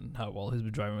 And how well he's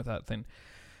been driving with that thing.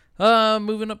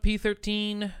 Moving up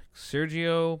P13,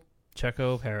 Sergio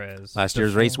Checo Perez. Last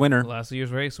year's race winner.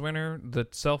 The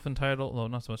self-entitled, well,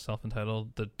 not so much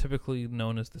self-entitled, the typically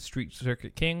known as the Street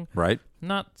Circuit King. Right.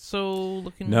 Not so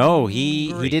looking No,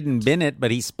 he great. didn't bin it, but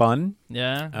he spun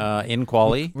in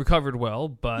quali. Recovered well,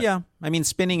 but... Yeah. I mean,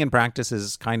 spinning in practice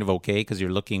is kind of okay because you're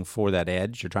looking for that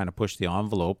edge. You're trying to push the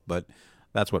envelope, but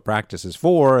that's what practice is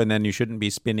for, and then you shouldn't be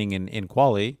spinning in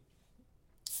quali.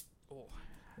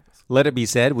 Let it be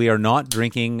said, we are not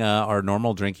drinking our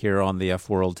normal drink here on the F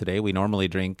World today. We normally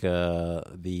drink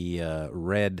the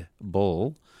Red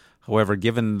Bull. However,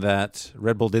 given that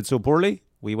Red Bull did so poorly,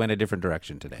 we went a different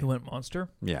direction today. He went Monster?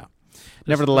 Yeah.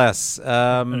 Nevertheless,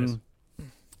 yeah,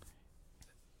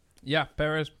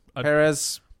 Perez.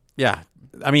 Perez, yeah.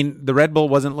 I mean, the Red Bull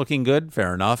wasn't looking good,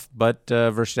 fair enough, but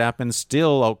Verstappen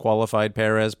still outqualified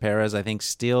Perez. Perez, I think,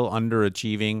 still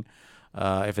underachieving.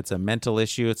 If it's a mental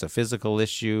issue, it's a physical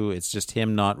issue. It's just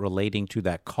him not relating to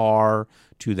that car,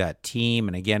 to that team.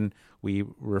 And again, we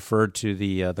referred to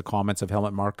the comments of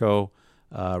Helmut Marko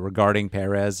regarding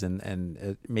Perez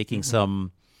and making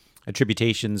some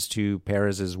attributations to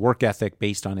Perez's work ethic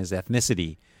based on his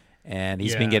ethnicity. And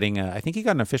he's been getting, I think he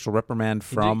got an official reprimand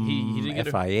from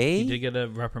FIA. He did get a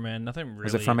reprimand. Nothing really.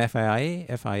 Was it from FIA?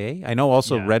 I know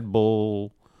also Red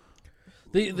Bull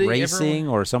Racing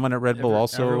or someone at Red Bull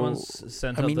also. Everyone's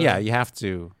sent out you have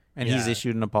to. And he's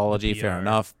issued an apology, fair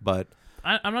enough. But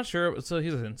I'm not sure. So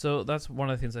here's the thing. So that's one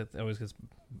of the things that always gets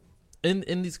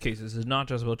in these cases. It's not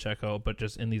just about Checo, but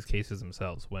just in these cases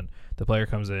themselves. When the player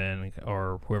comes in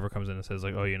or whoever comes in and says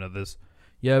like, "Oh, you know this,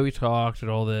 yeah, we talked and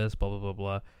all this, blah blah blah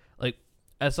blah." Like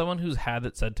as someone who's had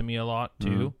it said to me a lot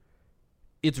too,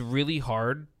 it's really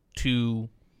hard to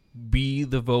be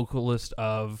the vocalist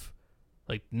of.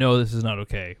 Like, no, this is not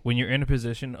okay. When you're in a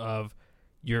position of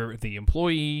you're the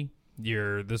employee,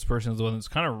 this person is the one that's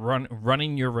kind of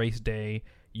running your race day.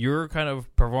 Your kind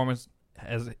of performance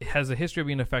has a history of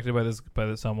being affected by this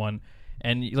someone,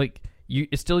 and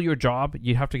it's still your job.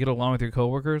 You have to get along with your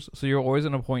coworkers, so you're always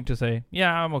in a point to say,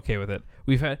 yeah, I'm okay with it.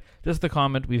 We've had just the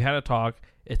comment. We've had a talk.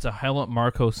 It's a Helmut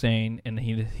Marko saying, and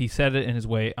he said it in his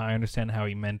way. I understand how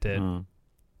he meant it. You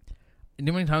know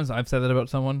how many times I've said that about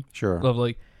someone? Sure. Of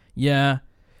like. Yeah,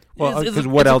 well, because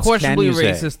what else can you say? It's a questionably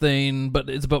racist thing, but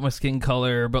it's about my skin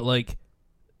color. But like,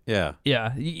 yeah.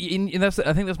 And that's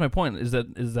I think that's my point. Is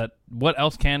that what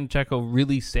else can Checo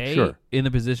really say in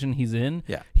the position he's in?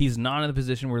 Yeah, he's not in the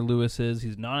position where Lewis is.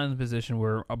 He's not in the position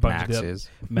where a bunch Max of is.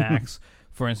 Max,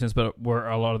 for instance, but where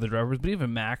a lot of the drivers. But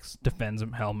even Max defends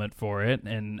Helmut for it,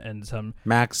 and some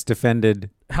Max defended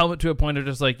Helmut to a point of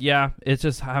just like, yeah, it's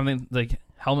just having like.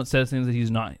 Helmut says things that he's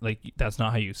not like. That's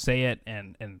not how you say it,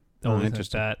 and all things like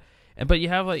that. But you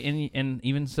have like and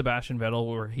even Sebastian Vettel,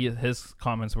 where his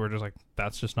comments were just like,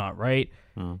 that's just not right.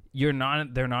 They're not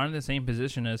in the same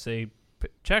position as say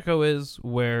Checo is,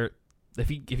 where if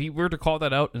he were to call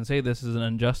that out and say this is an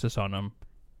injustice on him,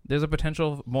 there's a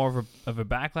potential more of a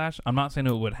backlash. I'm not saying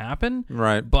it would happen,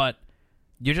 right? But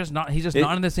you're just not. He's just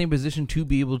not in the same position to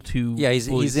be able to. Yeah,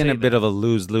 he's in a bit of a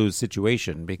lose-lose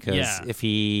situation because if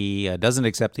he doesn't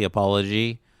accept the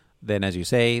apology, then as you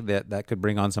say, that could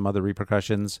bring on some other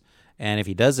repercussions. And if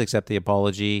he does accept the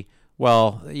apology,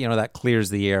 well, that clears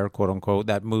the air, quote unquote.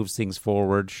 That moves things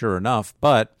forward, sure enough.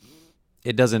 But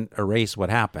it doesn't erase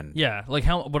what happened. Yeah, like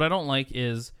what I don't like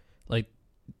is like.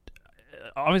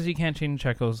 Obviously, you can't change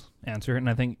Checo's answer, and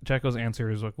I think Checo's answer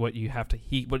is like what you have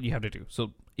to do.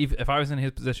 So if I was in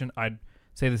his position, I'd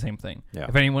say the same thing. Yeah.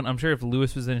 I'm sure if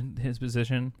Lewis was in his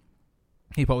position,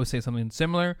 he'd probably say something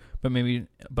similar, but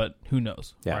who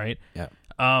knows, right? Yeah.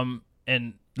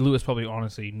 And Lewis probably,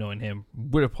 honestly, knowing him,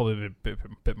 would have probably been a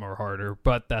bit more harder,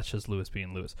 but that's just Lewis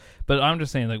being Lewis. But I'm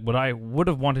just saying, like, what I would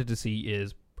have wanted to see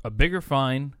is a bigger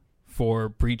fine for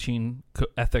breaching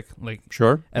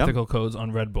ethical codes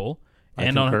on Red Bull.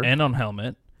 And on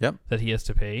Helmut, that he has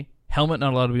to pay. Helmut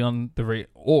not allowed to be on the race,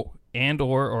 or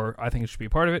I think it should be a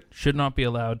part of it. Should not be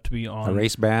allowed to be on a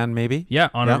race ban, maybe. Yeah,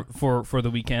 for the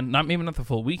weekend. Not the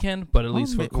full weekend, but at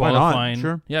least for qualifying.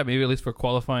 Sure. Yeah, maybe at least for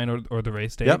qualifying or the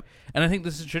race day. Yep. And I think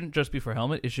this shouldn't just be for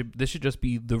Helmut. This should just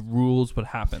be the rules. What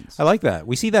happens? I like that.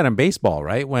 We see that in baseball,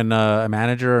 right? When a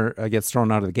manager gets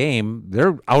thrown out of the game,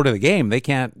 they're out of the game. They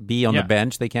can't be on the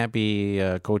bench. They can't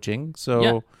be coaching. So.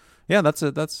 Yeah. Yeah, that's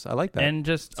I like that. And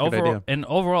just That's a good idea.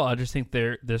 overall, I just think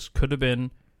this could have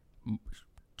been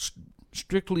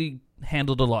strictly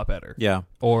handled a lot better. Yeah.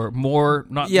 Or more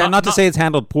not to say it's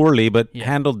handled poorly, but Yeah.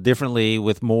 handled differently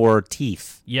with more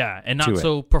teeth. Yeah, and to not it.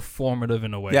 so performative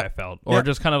in a way. Yeah. I felt, or Yeah.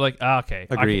 just kind of like, okay,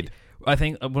 Agreed. I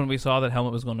think when we saw that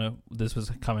Helmut this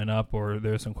was coming up, or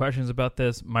there were some questions about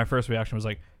this, my first reaction was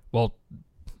like, well,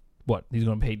 what, he's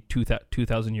going to pay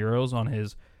 2,000 euros on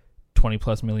his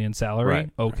 20+ million salary? Right.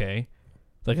 Okay,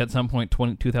 like at some point,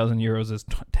 2,000 euros is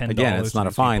 $10. Again, it's to not a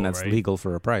these fine. people, That's right? legal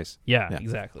for a price. Yeah, Yeah.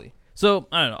 exactly. So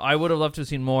I don't know. I would have loved to have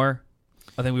seen more.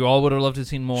 I think we all would have loved to have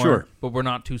seen more. Sure. But we're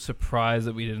not too surprised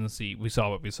that we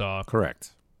saw what we saw.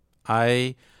 Correct.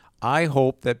 I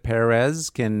hope that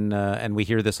Perez can, and we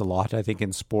hear this a lot, I think,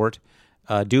 in sport,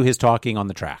 do his talking on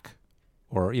the track,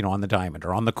 or on the diamond,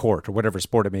 or on the court, or whatever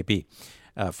sport it may be.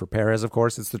 For Perez, of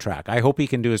course, it's the track. I hope he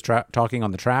can do his talking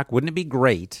on the track. Wouldn't it be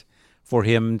great for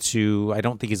him to? I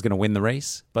don't think he's going to win the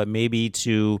race, but maybe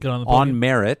to Get on the podium. on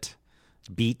merit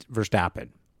beat Verstappen.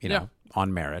 Yeah.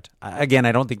 On merit. Again,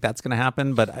 I don't think that's going to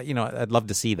happen, but I'd love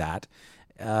to see that.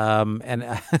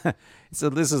 And so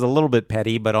this is a little bit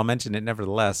petty, but I'll mention it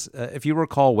nevertheless. If you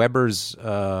recall Webber's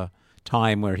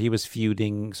time where he was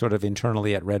feuding sort of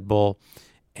internally at Red Bull,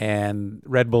 and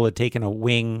Red Bull had taken a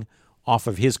wing off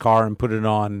of his car and put it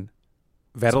on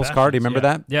Vettel's car. Do you remember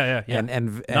that? Yeah.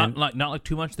 And Not like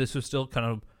too much. This was still kind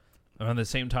of around the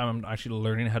same time. I'm actually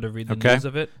learning how to read the Okay. news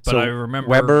of it. But so I remember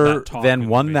Webber that talk then in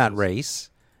won the that races. race,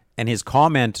 and his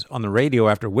comment on the radio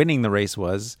after winning the race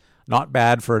was, "Not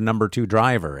bad for a number 2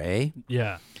 driver, eh?"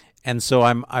 Yeah. And so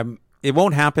I'm. It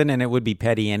won't happen, and it would be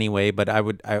petty anyway. But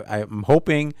I'm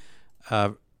hoping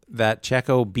that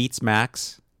Checo beats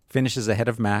Max, finishes ahead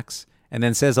of Max, and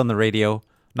then says on the radio,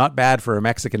 "Not bad for a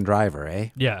Mexican driver, eh?"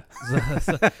 Yeah.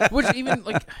 Which even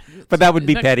like, But that would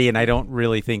be it's petty, and I don't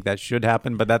really think that should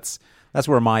happen. But that's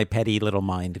where my petty little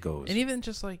mind goes. And even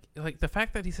just like the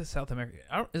fact that he says South America,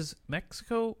 is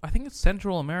Mexico? I think it's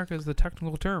Central America is the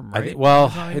technical term, right? It's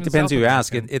not It even depends South who you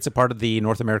ask. American. It's a part of the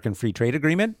North American Free Trade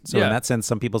Agreement. So Yeah. in that sense,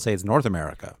 some people say it's North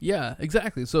America. Yeah,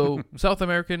 exactly. So South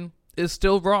American is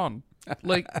still wrong.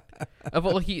 Like,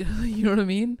 you know what I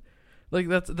mean? Like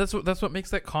that's what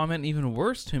makes that comment even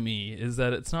worse to me, is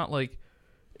that it's not like,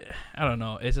 I don't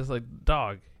know. It's just like,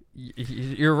 dog,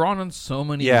 you're wrong in so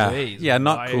many ways. Yeah,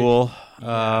 not Why- cool.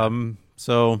 Yeah.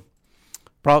 So,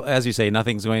 as you say,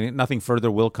 nothing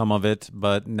further will come of it.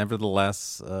 But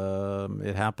nevertheless,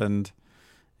 it happened,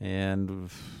 and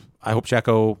I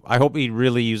hope he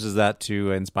really uses that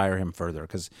to inspire him further,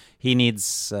 because he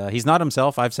needs. He's not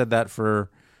himself. I've said that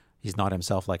he's not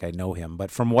himself like I know him,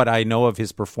 but from what I know of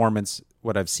his performance,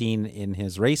 what I've seen in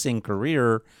his racing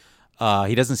career,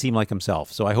 he doesn't seem like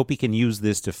himself. So I hope he can use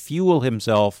this to fuel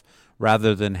himself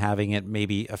rather than having it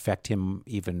maybe affect him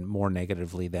even more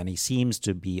negatively than he seems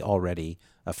to be already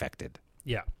affected.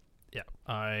 Yeah,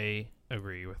 I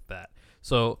agree with that.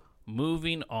 So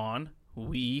moving on,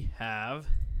 we have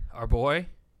our boy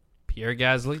Pierre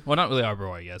Gasly. Well, not really our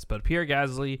boy, I guess, but Pierre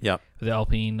Gasly. Yep. For the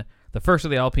Alpine, the first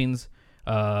of the Alpines.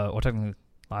 Well, technically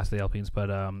last of the Alpines, but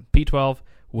P12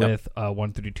 with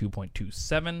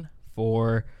 132.27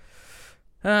 for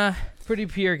pretty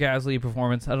Pierre Gasly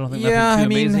performance. I don't think nothing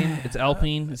too amazing. It's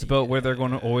Alpine. It's about where they're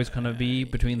going to always kind of be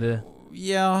between the.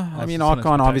 Yeah, I mean, something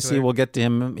Ocon, obviously, spectacular. we'll get to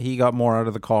him. He got more out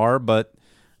of the car, but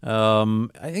I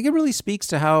think it really speaks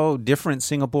to how different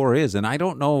Singapore is. And I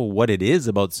don't know what it is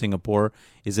about Singapore.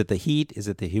 Is it the heat? Is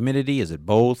it the humidity? Is it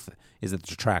both? Is it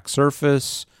the track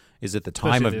surface? Is it the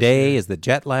time Especially of this day? year. Is the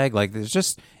jet lag? Like, there's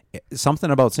just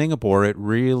something about Singapore. It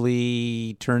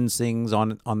really turns things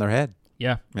on their head.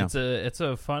 Yeah, Yeah. it's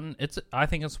a fun. I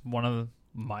think it's one of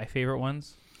my favorite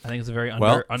ones. I think it's a very For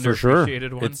sure.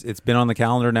 underappreciated one. It's been on the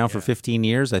calendar now for Yeah. 15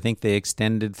 years. I think they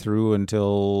extended through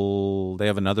until they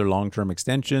have another long-term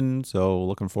extension. So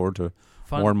looking forward to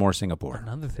Fun. more and more Singapore.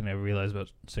 Another thing I realized about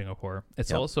Singapore,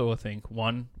 it's Yep. also, I think,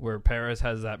 one where Perez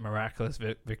has that miraculous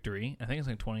victory. I think it's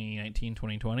like 2019,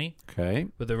 2020 Okay.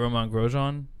 with the Romain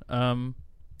Grosjean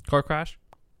car crash.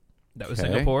 That was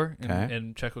Okay, Singapore, okay.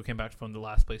 and Checo came back from the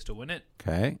last place to win it.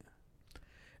 Okay.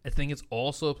 I think it's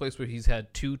also a place where he's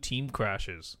had 2 team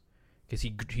crashes, because he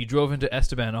drove into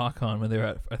Esteban Ocon when they were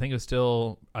at, I think it was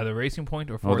still either Racing Point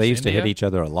or Force Well, they used to India. hit each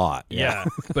other a lot. Yeah,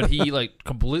 but he like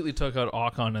completely took out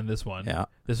Ocon in this one. Yeah.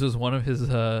 This was one of his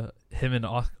him and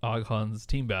Ocon's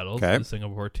team battles Okay. in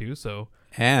Singapore too. So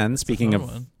And speaking fun of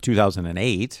one.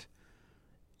 2008,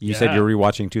 you said Yeah. you're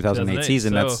rewatching 2008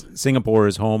 season. so- That's Singapore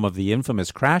is home of the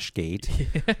infamous crash gate,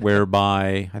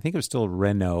 whereby I think it was still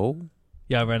Renault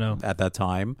yeah, Renault. at that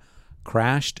time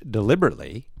crashed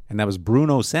deliberately, and that was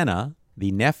Bruno Senna,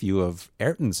 the nephew of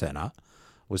Ayrton Senna,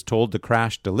 was told to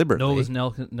crash deliberately. No, it was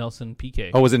Nelson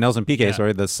Piquet. was it Nelson Piquet? Yeah.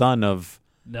 Sorry, the son of...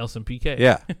 Nelson Piquet.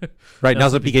 Yeah. Right,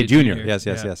 Nelson Piquet Jr. Yes.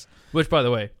 Yeah. Which, by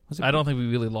the way, I don't think we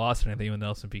really lost anything with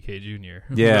Nelson Piquet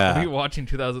Jr. Yeah. We were watching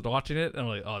it, and I'm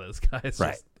like, oh, this guy's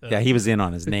Right. just... Yeah, he was in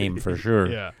on his name for sure.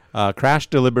 Yeah. Crashed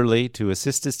deliberately to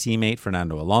assist his teammate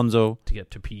Fernando Alonso. To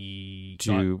get to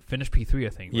finish P3, I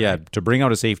think. Right? Yeah, to bring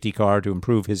out a safety car to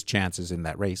improve his chances in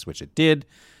that race, which it did.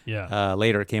 Yeah.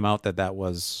 Later, it came out that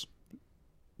was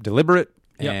deliberate,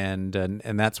 Yep.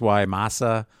 and that's why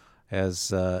Massa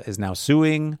is now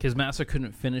suing. Because Massa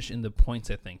couldn't finish in the points,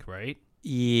 I think, right?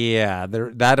 Yeah,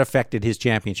 that affected his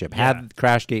championship. Yeah. Had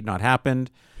Crashgate not happened,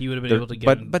 He would have been able to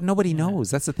get... but nobody knows.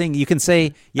 That's the thing. You can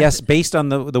say yes based on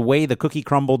the way the cookie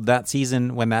crumbled that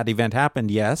season when that event happened.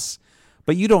 Yes.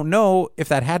 But you don't know if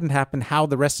that hadn't happened, how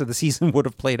the rest of the season would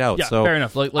have played out. Yeah, so fair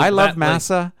enough. Like I love that,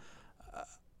 Massa,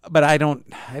 but I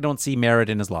don't see merit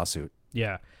in his lawsuit.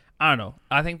 Yeah. I don't know.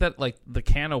 I think that like the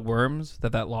can of worms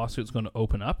that lawsuit's going to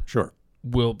open up Sure.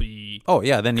 will be Oh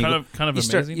yeah, then kind you of you amazing.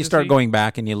 start to start see. going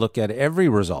back and you look at every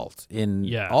result in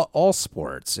Yeah. all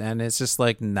sports, and it's just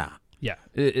like nah. Yeah,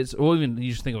 it's well, even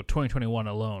you just think of 2021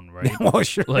 alone, right? Well,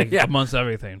 sure. Like yeah. amongst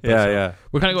everything. But Yeah, so yeah.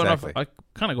 We're kind of going Exactly. off.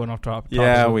 Kind of going off topic.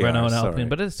 Yeah, with we Renault are, and Alpine, sorry.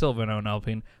 but it's still Renault and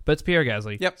Alpine. But it's Pierre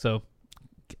Gasly. Yep. So,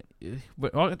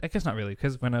 well, I guess not really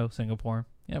because Renault, Singapore.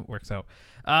 Yeah, it works out.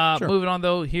 Sure. Moving on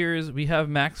though, we have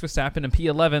Max Verstappen in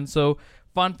P11. So,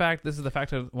 fun fact. This is the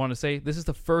fact I want to say. This is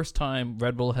the first time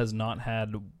Red Bull has not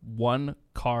had one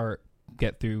car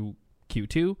get through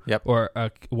Q2. Yep. Or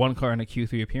one car in a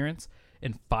Q3 appearance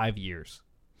in 5 years.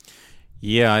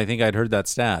 Yeah, I think I'd heard that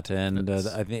stat, and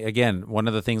I think again one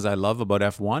of the things I love about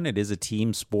F1, it is a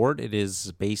team sport. It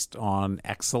is based on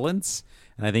excellence,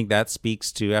 and I think that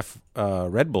speaks to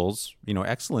Red Bull's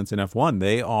excellence in F1.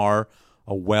 They are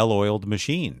a well-oiled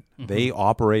machine. Mm-hmm. They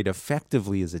operate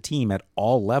effectively as a team at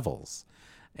all levels,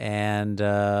 and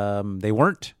they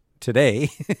weren't today,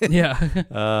 Yeah.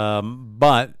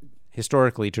 but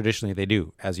historically, traditionally, they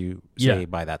do, as you say Yeah.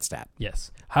 by that stat. Yes.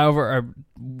 However, I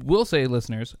will say,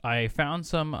 listeners, I found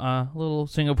some little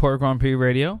Singapore Grand Prix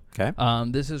radio. Okay.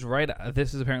 This is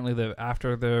apparently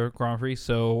after the Grand Prix.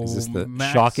 So Is this the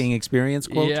Max, shocking experience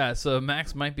quote? Yeah. So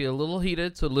Max might be a little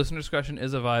heated. So listener discretion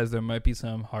is advised. There might be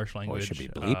some harsh language. should be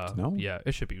bleeped, no? Yeah,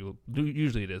 it should be.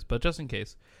 Usually it is, but just in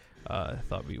case, I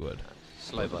thought we would.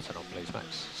 Slow button on, please,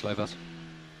 Max. Slow button.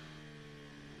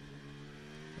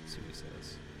 Let's see what he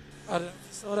says. I don't know if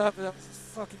you saw that, but that was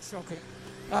fucking shocking.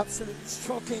 Absolutely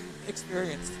shocking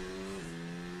experience.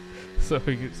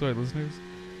 Sorry, listeners.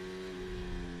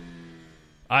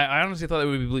 I honestly thought it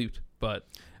would be bleeped, but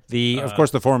Of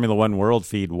course, the Formula One World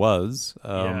feed was.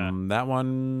 Yeah. That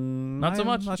one, Not so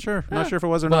much. Not sure. Yeah. Not sure if it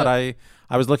was or But- not.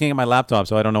 I was looking at my laptop,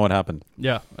 so I don't know what happened.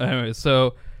 yeah. Anyway,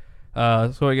 so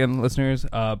again, listeners,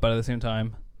 but at the same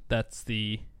time, that's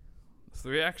the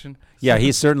reaction. Yeah,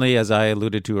 he's certainly, as I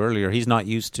alluded to earlier, he's not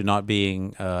used to not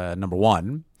being number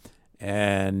one.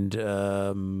 And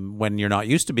when you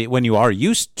are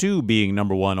used to being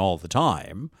number one all the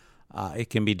time, it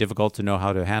can be difficult to know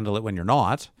how to handle it when you're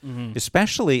not. Mm-hmm.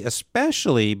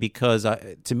 Especially because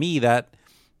to me that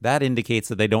indicates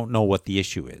that they don't know what the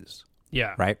issue is.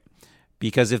 Yeah. Right?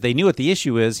 Because if they knew what the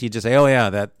issue is, he'd just say, oh, yeah,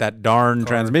 that darn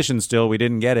transmission still, we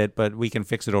didn't get it, but we can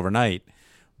fix it overnight.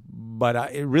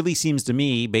 But it really seems to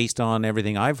me, based on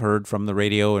everything I've heard from the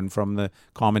radio and from the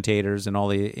commentators and all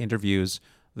the interviews,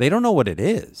 they don't know what it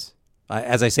is.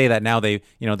 As I say that now,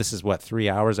 this is 3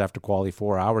 hours after quali,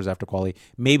 4 hours after quali.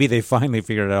 Maybe they finally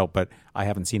figured it out, but I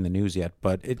haven't seen the news yet.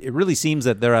 But it really seems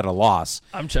that they're at a loss.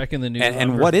 I'm checking the news.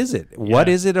 And what is it? What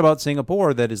is it about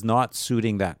Singapore that is not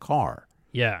suiting that car?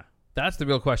 Yeah. That's the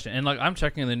real question. And I'm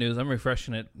checking the news. I'm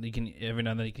refreshing it. You can every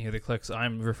now and then you can hear the clicks.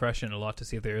 I'm refreshing a lot to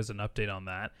see if there is an update on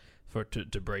that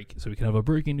to break, so we can have a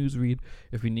breaking news read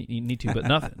if we need to. But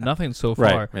nothing so far.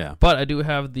 Right, yeah. But I do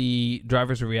have the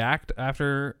drivers react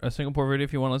after a Singapore video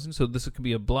if you want to listen. So this could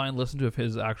be a blind listen to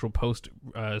his actual post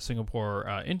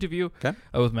Singapore interview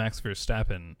with Max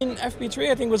Verstappen. In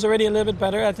FP3, I think was already a little bit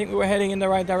better. I think we were heading in the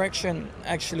right direction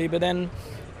actually, but then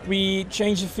we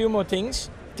changed a few more things,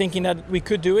 thinking that we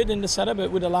could do it in the setup, it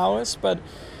would allow us, but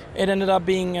it ended up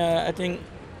being, I think,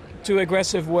 too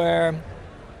aggressive where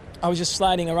I was just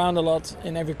sliding around a lot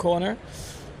in every corner.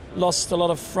 Lost a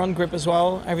lot of front grip as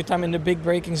well. Every time in the big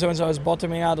braking zones I was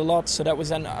bottoming out a lot, so that was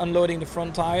then unloading the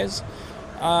front tires.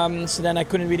 So then I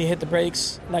couldn't really hit the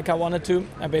brakes like I wanted to.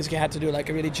 I basically had to do like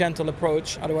a really gentle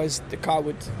approach, otherwise the car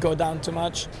would go down too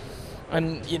much.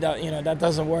 And that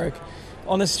doesn't work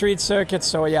on the street circuit,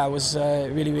 so yeah, it was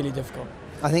really, really difficult.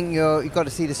 I think you've got to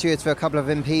see the stewards for a couple of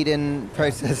impeding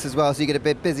processes as well, so you get a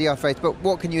bit busy off race. But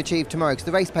what can you achieve tomorrow? Because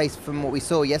the race pace from what we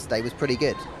saw yesterday was pretty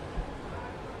good.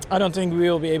 I don't think we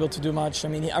will be able to do much. I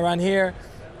mean, around here,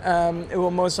 it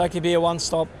will most likely be a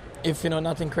one-stop if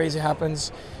nothing crazy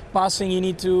happens. Passing, you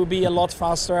need to be a lot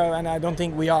faster, and I don't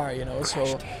think we are.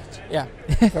 So yeah,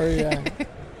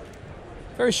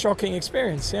 very shocking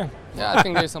experience. Yeah. Yeah, I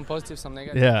think there's some positive, some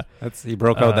negative. Yeah. He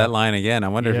broke out that line again. I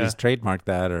wonder if yeah. he's trademarked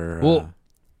that or. Well,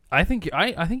 I think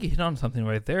you hit on something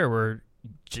right there. We're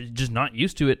just not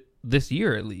used to it this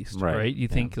year, at least, right? You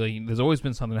think like there's always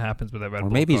been something that happens with that Red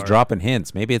Bull maybe car. he's dropping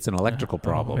hints. Maybe it's an electrical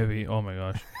problem. Maybe. Oh my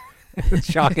gosh.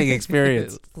 Shocking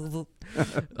experience. Oh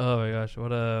my gosh,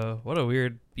 what a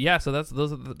weird. Yeah, so that's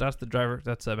the driver.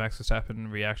 That's Max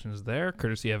Verstappen reactions there,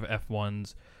 courtesy of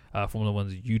F1's Formula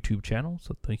One's YouTube channel.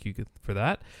 So thank you for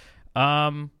that.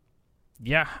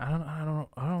 Yeah, I don't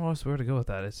know where to go with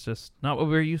that. It's just not what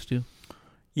we're used to.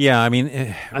 Yeah, I mean,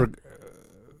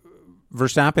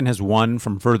 Verstappen has won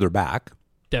from further back,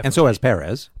 Definitely. And so has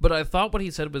Perez. But I thought what he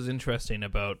said was interesting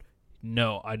about.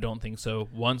 No, I don't think so.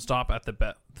 One stop at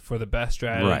for the best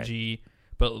strategy. Right.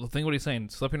 But the thing what he's saying,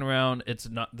 slipping around, it's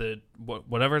not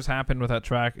whatever's happened with that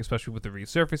track, especially with the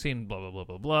resurfacing, blah blah blah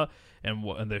blah blah,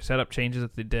 and their setup changes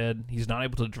that they did. He's not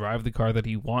able to drive the car that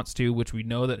he wants to, which we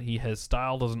know that his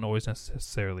style doesn't always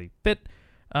necessarily fit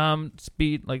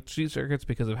speed like street circuits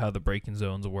because of how the braking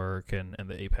zones work and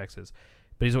the apexes.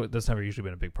 But that's never usually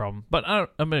been a big problem. But I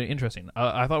mean, interesting.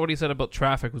 I thought what he said about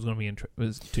traffic was going to be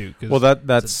was too. Well, I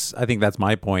think that's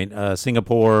my point.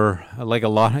 Singapore, like a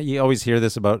lot, you always hear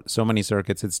this about so many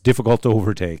circuits. It's difficult to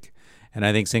overtake, and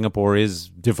I think Singapore is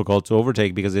difficult to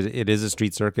overtake because it is a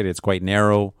street circuit. It's quite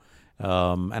narrow,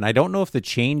 and I don't know if the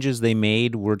changes they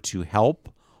made were to help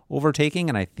overtaking.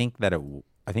 And I think that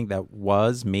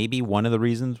was maybe one of the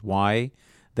reasons why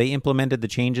they implemented the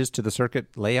changes to the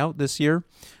circuit layout this year.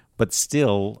 But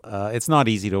still, it's not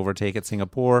easy to overtake at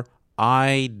Singapore.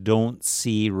 I don't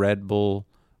see Red Bull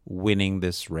winning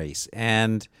this race.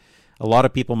 And a lot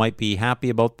of people might be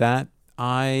happy about that.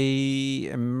 I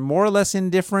am more or less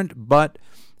indifferent, but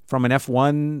from an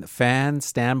F1 fan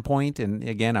standpoint, and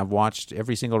again, I've watched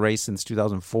every single race since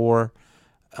 2004,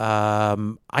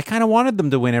 I kind of wanted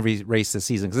them to win every race this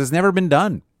season because it's never been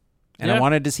done. And I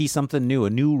wanted to see something new,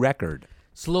 a new record.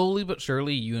 Slowly but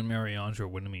surely, you and Marie-Ange are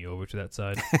winning me over to that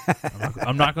side.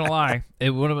 I'm not going to lie. It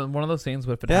would have been one of those things,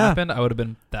 but if it happened, I would have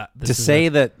been that. To say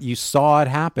that you saw it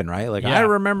happen, right? Like, I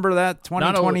remember that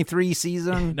 2023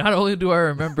 season. Not only do I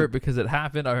remember it because it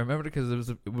happened, I remember it because it was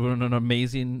an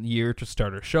amazing year to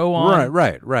start a show on.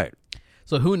 Right.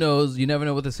 So who knows? You never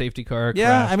know with the safety car.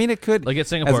 Yeah, crash. I mean, it could. Like at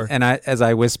Singapore. As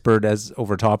I whispered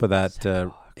over top of that,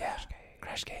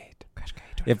 Crashgate.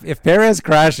 If Perez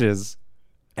crashes...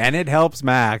 And it helps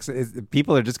Max.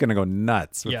 People are just going to go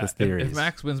nuts with this theory. If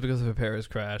Max wins because of a Perez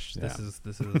crash, this is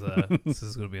this is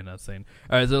going to be a nuts thing.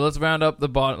 All right, so let's round up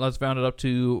Let's round it up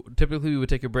to. Typically, we would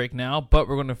take a break now, but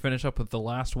we're going to finish up with the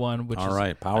last one, which is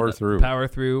power through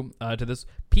to this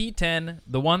P10.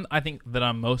 The one I think that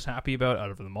I'm most happy about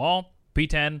out of them all,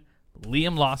 P10.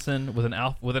 Liam Lawson with an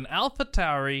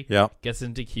AlphaTauri gets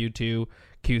into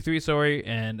Q3,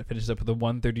 and finishes up with a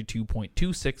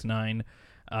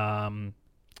 132.269.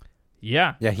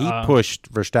 Yeah, he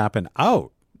pushed Verstappen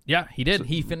out. Yeah, he did.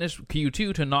 He finished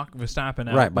Q2 to knock Verstappen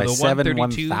out. Right, by 7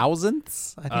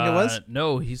 1,000ths, I think it was?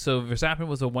 No, so Verstappen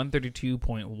was a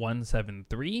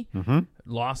 132.173. Mm-hmm.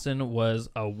 Lawson was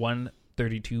a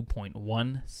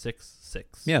 132.166.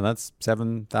 Yeah, that's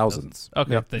 7,000ths.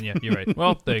 Okay, then you're right.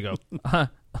 Well, there you go.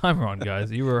 I'm wrong,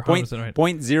 guys. You were 100% right.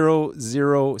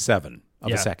 0.007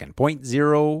 of a second.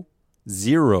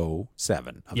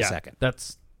 0.007 of a second.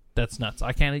 That's nuts.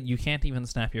 You can't even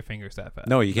snap your fingers that fast.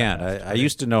 No, you can't. I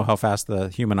used to know how fast the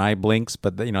human eye blinks,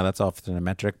 but that's often a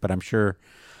metric. But I'm sure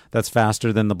that's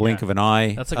faster than the blink of an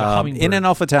eye. That's like a hummingbird. In an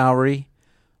AlphaTauri,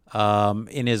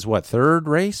 in his fourth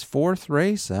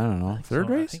race? I don't know. Third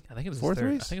race? I think it was fourth his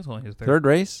third. race. I think it was only his third. Third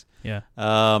race? Yeah.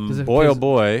 Boy, oh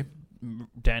boy.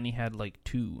 Danny had like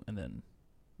 2, and then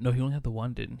he only had the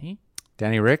 1, didn't he?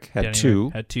 Danny Rick had 2.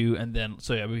 Had 2, and then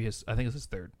maybe I think it's his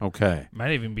third. Okay.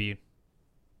 Might even be.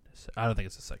 I don't think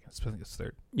it's the second. I think it's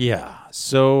third. Yeah.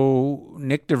 So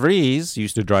Nick DeVries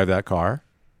used to drive that car.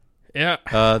 Yeah.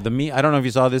 I don't know if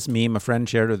you saw this meme. A friend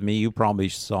shared it with me. You probably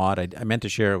saw it. I meant to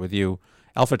share it with you.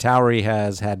 AlphaTauri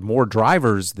has had more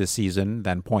drivers this season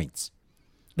than points.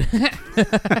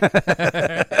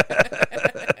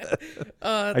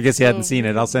 I guess you hadn't seen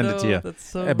it. I'll send it to you.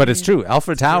 But it's true.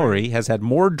 AlphaTauri has had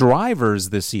more drivers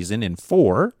this season in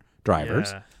 4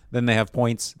 drivers than they have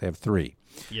points. They have 3.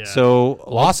 Yeah. So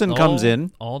Lawson comes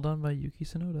in. All done by Yuki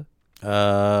Tsunoda.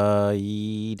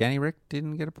 Danny Rick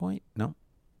didn't get a point. No.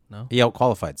 No? He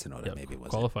out-qualified Tsunoda, Yeah, maybe. Was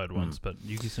qualified once, but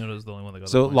Yuki Tsunoda is the only one that got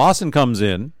So the point. Lawson comes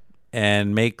in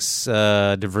and makes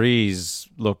De Vries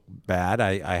look bad,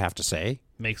 I have to say.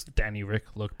 Makes Danny Rick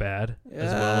look bad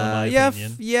as well, in my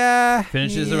opinion. Yeah.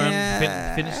 Finishes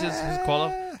around. Finishes his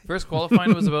first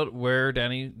qualifying was about where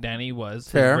Danny was.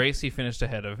 His Fair. race, he finished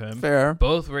ahead of him. Fair.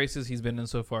 Both races he's been in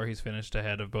so far, he's finished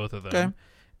ahead of both of them. Okay.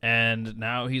 And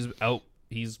now he's out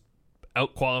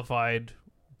qualified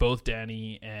both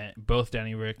Danny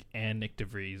Rick and Nick De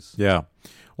Vries. Yeah.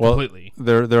 Well, completely.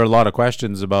 There are a lot of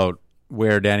questions about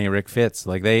where Danny Rick fits.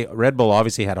 Like Red Bull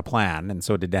obviously had a plan, and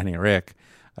so did Danny Rick.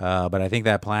 But I think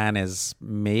that plan is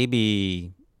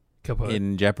maybe Kaput.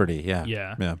 in jeopardy. Yeah.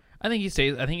 Yeah. I think he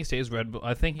stays Red Bull.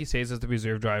 I think he stays as the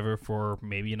reserve driver for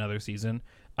maybe another season.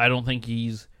 I don't think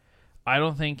if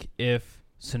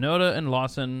Tsunoda and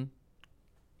Lawson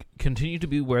continue to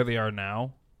be where they are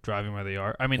now, driving where they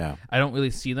are. I mean, Yeah. I don't really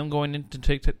see them going in to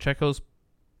take Checo's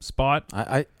spot.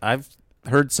 I've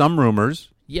heard some rumors.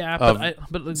 Yeah, of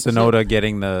but Tsunoda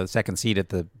getting the second seat at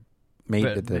the main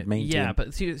yeah, team.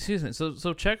 but seriously, so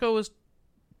Checo is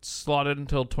slotted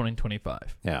until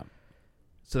 2025. Yeah.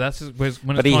 So that's when his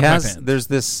But he contract has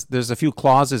ends. there's a few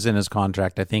clauses in his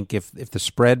contract. I think if the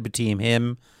spread between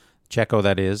him, Checo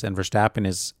that is, and Verstappen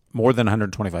is more than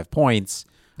 125 points,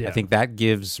 Yeah. I think that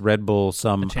gives Red Bull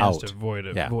some a chance out. to avoid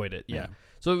it. Yeah. Yeah.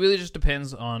 So it really just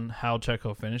depends on how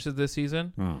Checo finishes this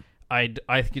season. I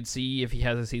could see if he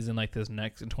has a season like this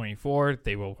next in 24,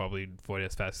 they will probably avoid it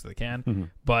as fast as they can.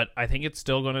 But I think it's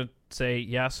still going to say,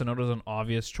 yeah, Tsunoda's an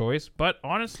obvious choice. But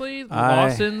honestly,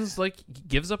 Lawson's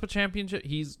gives up a championship.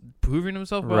 He's proving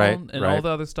himself well and all the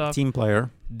other stuff. Team player.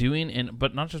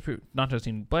 But not just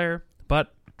team player,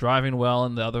 but driving well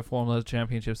in the other Formula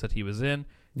championships that he was in.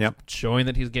 Yep. Showing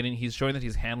that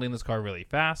he's handling this car really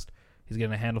fast. He's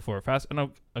getting a handle for it fast. And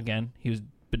again,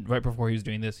 right before he was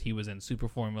doing this, he was in Super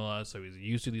Formula, so he's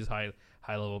used to these high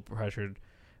level pressured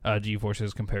G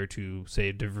forces compared to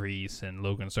say De Vries and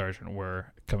Logan Sargent were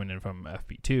coming in from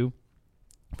F2.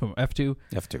 F2,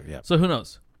 yeah. So who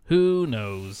knows?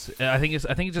 I think it's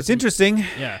just It's interesting.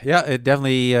 Yeah. Yeah, it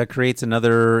definitely creates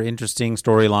another interesting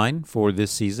storyline for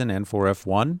this season and for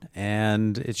F1,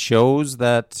 and it shows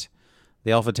that the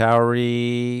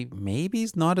AlphaTauri maybe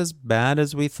is not as bad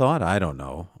as we thought. I don't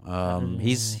know.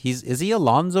 Is he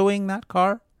Alonsoing that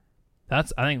car? I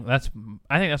think that's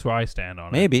where I stand on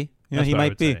it. Maybe. That's He what I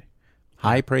might would be. say.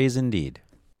 High praise indeed.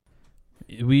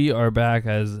 We are back,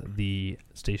 as the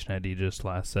station ID just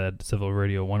last said, Civil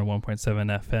Radio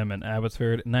 101.7 FM in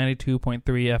Abbotsford, 92.3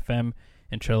 FM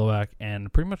in Chilliwack,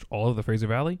 and pretty much all of the Fraser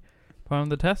Valley from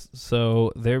the test.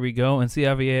 So there we go. And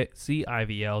CIVL.ca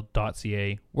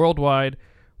worldwide,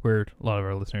 where a lot of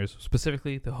our listeners,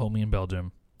 specifically the homie in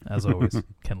Belgium, as always,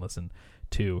 can listen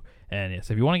to. And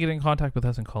yes, if you want to get in contact with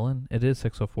us and call in, it is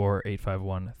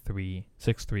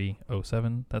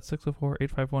 604-851-6307. That's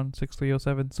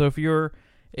 604-851-6307. So if you're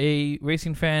a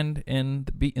racing fan in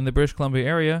the British Columbia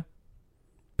area,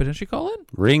 potentially call in.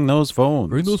 Ring those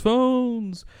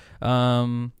phones.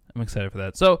 I'm excited for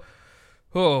that. So,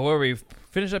 where are we?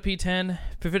 Finish up P10.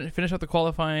 Finish up the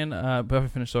qualifying.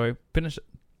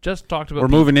 Just talked about. We're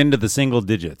moving into the single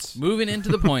digits. Moving into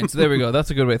the points. There we go. That's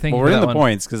a good way. Thank you for we're that in the one.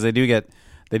 points because they do get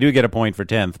a point for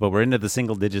 10th, but we're into the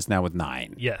single digits now with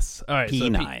 9. Yes. All right.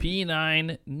 P9. So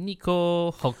P9.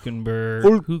 Nico Hülkenberg.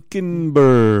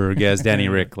 Hülkenberg, as Danny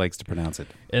Rick likes to pronounce it.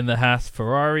 In the Haas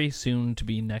Ferrari, soon to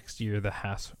be next year the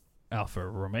Haas Alfa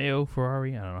Romeo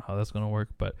Ferrari. I don't know how that's going to work,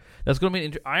 but that's going to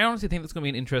be. I honestly think that's going to be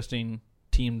an interesting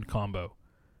team combo.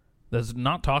 That's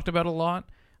not talked about a lot.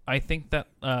 I think that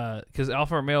because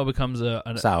Alfa Romeo becomes a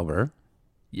Sauber.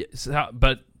 Yes,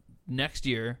 but next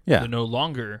year they're no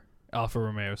longer Alfa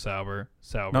Romeo Sauber.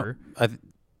 No,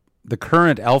 the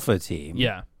current Alfa team.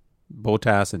 Yeah,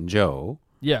 Bottas and Joe.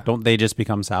 Yeah, don't they just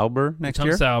become Sauber next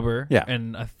year? Sauber. Yeah,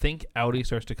 and I think Audi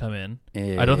starts to come in.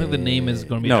 I don't think the name is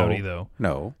going to be Audi though.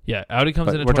 No. Yeah, Audi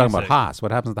comes in. We're talking about Haas.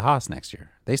 What happens to Haas next year?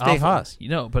 They stay Haas.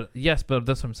 But that's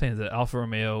what I'm saying is that Alfa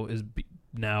Romeo is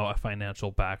now a financial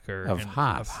backer of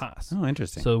Haas. Oh,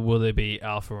 interesting. So will they be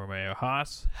Alfa Romeo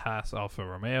Haas Alfa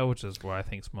Romeo, which is what I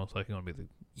think is most likely going to be the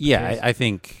case. I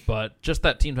think. But just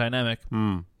that team dynamic,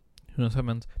 who knows what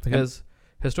happens? Because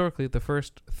historically, the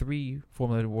first 3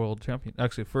 Formula World Champions,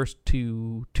 actually, first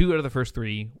two out of the first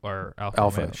 3 are Alfa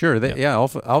Romeo. Sure.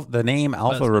 The name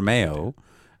Alfa Romeo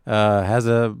has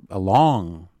a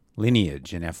long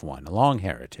lineage in F1, a long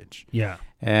heritage. Yeah.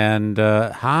 And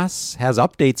Haas has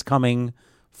updates coming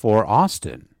for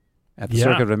Austin at the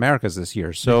Circuit of Americas this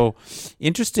year. So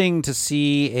interesting to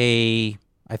see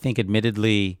I think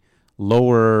admittedly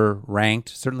lower ranked,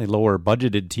 certainly lower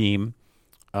budgeted team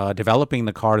developing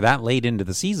the car that late into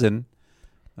the season.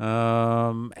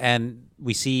 And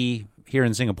we see here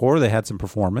in Singapore, they had some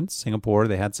performance. Singapore,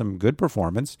 they had some good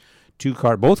performance.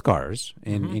 Both cars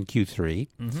in Q3.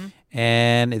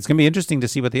 And it's going to be interesting to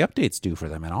see what the updates do for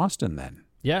them in Austin then.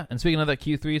 Yeah, and speaking of that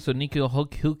Q3, so Nico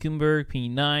Hülkenberg,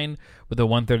 P9, with a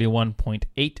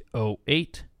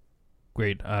 131.808.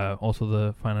 Great. Also,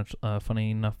 the funny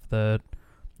enough, the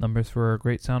numbers for a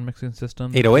great sound mixing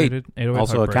system. 808. 808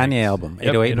 also a Kanye album.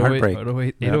 808 and Heartbreak.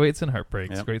 808s and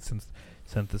Heartbreaks. Great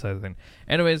synthesizer thing.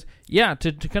 Anyways, yeah,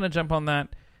 to kind of jump on that,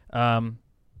 yeah,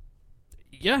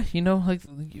 like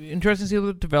interesting to see how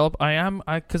they develop.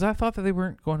 Because I thought that they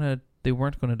weren't going to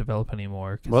develop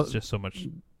anymore because it's just so much.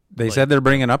 They said they're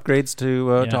bringing upgrades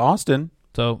to Austin.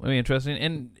 So I mean, interesting,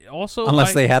 and also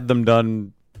unless they had them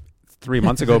done 3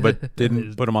 months ago, but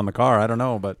didn't put them on the car. I don't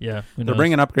know, but yeah, they're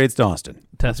bringing upgrades to Austin.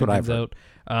 That's what I've heard.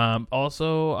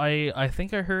 Also, I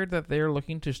think I heard that they're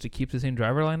looking just to keep the same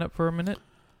driver lineup for a minute.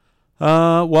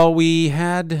 Well, we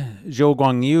had Zhou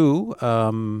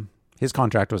Guangyu. His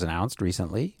contract was announced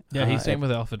recently. Yeah, he's staying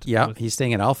with Alpha. He's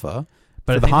staying at Alpha.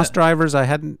 But for the Haas drivers, I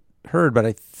hadn't heard, but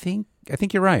I think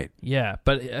you're right. Yeah,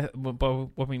 but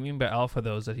what we mean by Alpha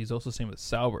though is that he's also staying with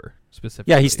Sauber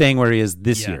specifically. Yeah, he's staying where he is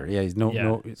this year. Yeah, he's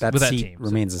that seat team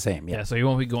remains the same. Yeah, so he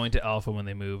won't be going to Alpha when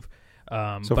they move.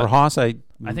 So for Haas, I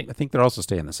think they're also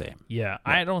staying the same. Yeah,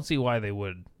 I don't see why they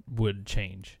would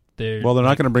change. They're not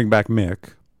going to bring back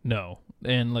Mick. No,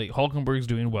 and like Hulkenberg's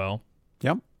doing well.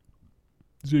 Yep.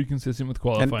 So you're consistent with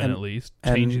qualifying at least,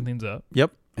 changing things up.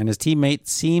 Yep, and his teammate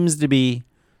seems to be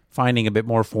finding a bit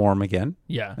more form again.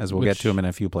 Yeah, as we'll get to him in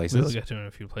a few places. We'll get to him in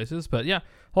a few places, but yeah,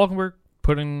 Hulkenberg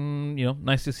putting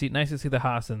nice to see the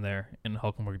Haas in there, and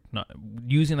Hulkenberg not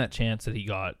using that chance that he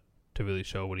got to really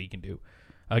show what he can do.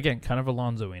 Again, kind of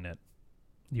Alonso-ing it,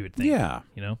 you would think. Yeah,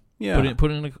 Yeah,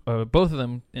 putting both of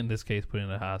them in this case,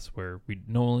 putting a Haas where we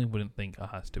normally wouldn't think a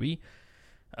Haas to be.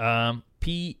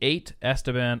 P8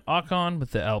 Esteban Ocon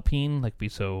with the Alpine, like we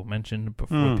mentioned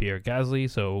before, Pierre Gasly,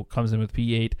 so comes in with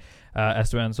P8.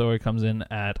 Esteban Zoe comes in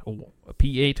at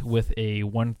P8 with a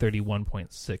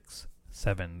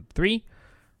 131.673.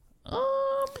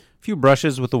 Few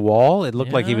brushes with the wall. It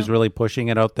looked like he was really pushing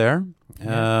it out there.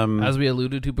 Yeah. As we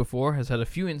alluded to before, has had a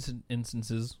few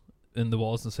instances in the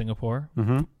walls in Singapore.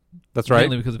 Mm-hmm. That's right.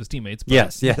 Mainly because of his teammates. But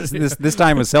yes. This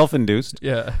time was self-induced.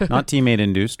 Yeah. Not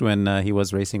teammate-induced when he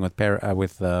was racing with Perez.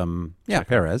 Yeah,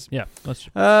 that's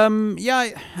true. I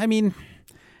mean,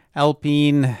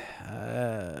 Alpine,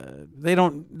 they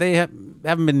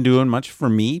haven't been doing much for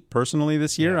me personally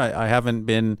this year. Yeah. I haven't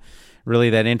been really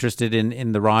that interested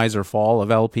in the rise or fall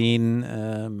of Alpine.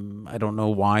 I don't know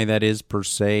why that is per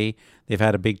se. They've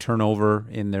had a big turnover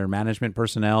in their management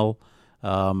personnel.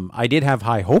 I did have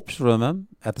high hopes for them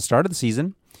at the start of the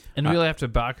season. And really after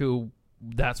Baku,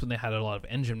 that's when they had a lot of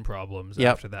engine problems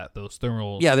after that. Those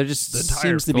thermal... Yeah, there just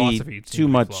seems to be too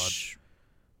much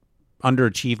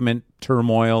underachievement,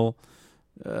 turmoil.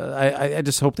 I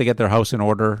just hope they get their house in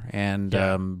order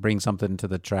and bring something to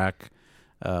the track.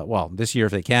 This year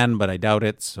if they can, but I doubt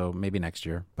it, so maybe next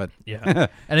year. But and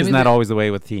isn't that always the way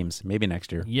with teams? Maybe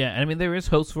next year. Yeah, and I mean, there is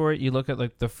hopes for it. You look at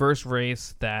like the first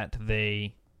race that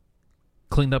they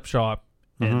cleaned up shop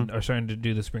and are starting to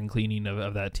do the spring cleaning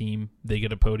of that team. They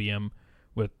get a podium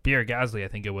with Pierre Gasly, I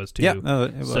think it was too. Yeah,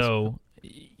 it was. So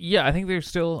yeah, I think there's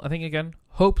still, again,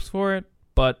 hopes for it.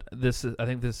 But I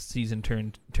think this season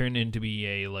turned into be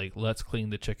a let's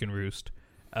clean the chicken roost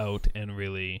out and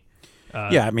really.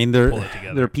 I mean they're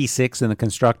P6 in the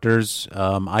constructors.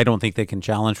 I don't think they can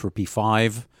challenge for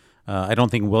P5. I don't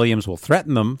think Williams will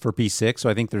threaten them for P6. So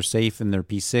I think they're safe in their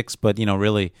P6. But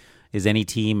really. Is any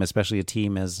team, especially a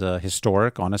team as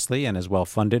historic, honestly, and as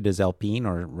well-funded as Alpine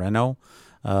or Renault,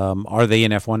 are they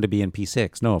in F1 to be in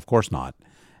P6? No, of course not.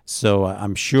 So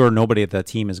I'm sure nobody at that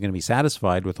team is going to be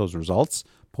satisfied with those results.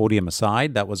 Podium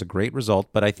aside, that was a great result.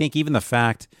 But I think even the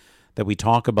fact that we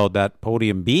talk about that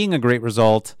podium being a great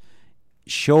result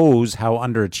shows how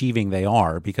underachieving they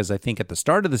are, because I think at the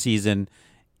start of the season,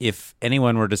 if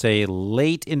anyone were to say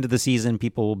late into the season,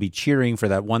 people will be cheering for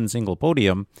that one single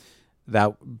podium,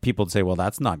 that people would say, well,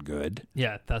 that's not good.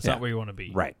 Yeah, that's not where you want to be.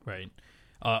 Right.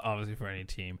 Obviously for any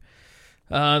team.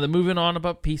 Then moving on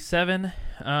about P7,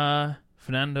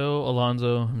 Fernando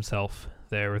Alonso himself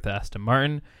there with Aston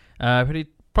Martin. Probably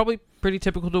pretty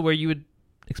typical to where you would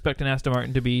expect an Aston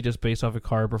Martin to be just based off of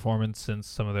car performance, since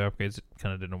some of their upgrades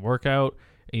kind of didn't work out,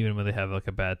 even when they have a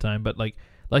bad time. But like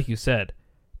you said,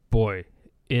 boy,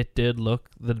 it did look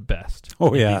the best.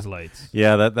 Oh, yeah. These lights.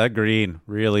 Yeah, that green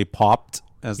really popped,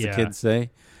 as the kids say.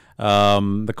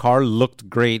 The car looked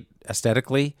great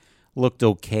aesthetically. looked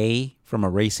okay from a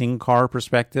racing car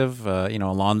perspective.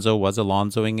 Alonso was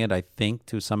Alonsoing it, I think,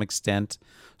 to some extent.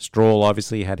 Stroll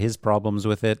obviously had his problems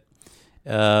with it.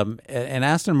 And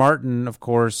Aston Martin, of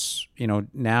course,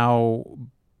 now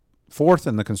fourth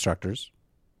in the constructors,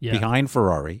 behind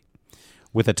Ferrari,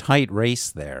 with a tight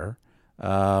race there.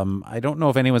 I don't know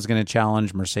if anyone's going to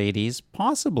challenge Mercedes,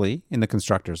 possibly in the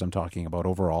constructors I'm talking about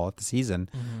overall at the season.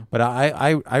 Mm-hmm. But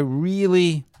I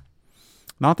really,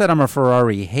 not that I'm a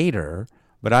Ferrari hater,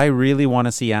 but I really want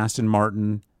to see Aston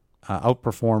Martin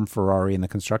outperform Ferrari in the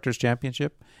Constructors'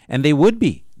 Championship. And they would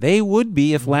be. They would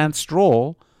be if Lance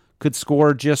Stroll could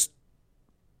score just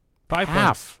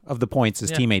half of the points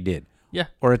his teammate did. Yeah.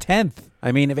 Or a tenth.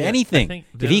 I mean, if anything,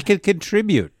 if he could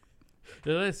contribute.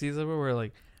 Did I see somewhere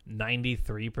where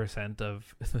 93%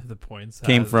 of the points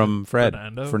came from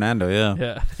Fernando, yeah.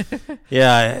 Yeah.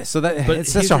 Yeah, so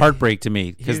it's just a heartbreak to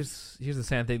me. Here's the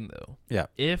sad thing, though. Yeah.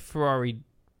 If Ferrari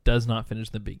does not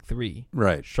finish the big three,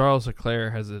 right, Charles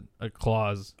Leclerc has a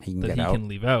clause that he can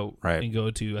leave out and go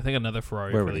to, I think, another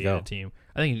Ferrari affiliated team.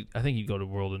 I think he'd go to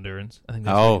World Endurance. I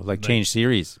think change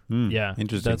series. Yeah,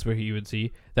 interesting. That's where he would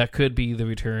see. That could be the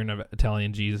return of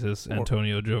Italian Jesus,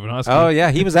 Antonio Giovinazzi. Oh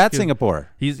yeah, he was at Singapore.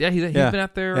 He's been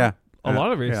out there. A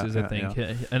lot of races, I think.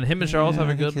 Yeah. And him and Charles have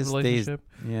a good relationship.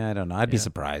 I don't know. I'd be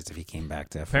surprised if he came back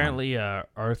to F1. Apparently,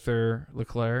 Arthur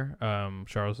Leclerc,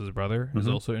 Charles' brother, is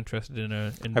also interested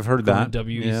in I've heard that.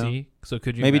 WEC. Yeah. So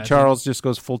could you maybe imagine? Charles just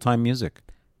goes full-time music.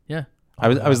 Yeah. I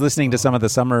was listening to some of the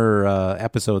summer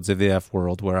episodes of the F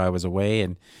World where I was away,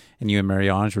 and you and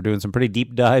Marie-Ange were doing some pretty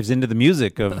deep dives into the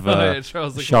music of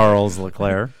Charles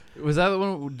Leclerc. Was that the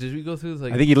one? Did we go through?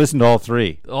 I think you listened to all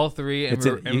three. All three, and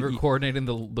we're coordinating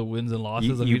the wins and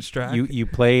losses of each track. You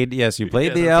played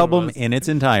the album in its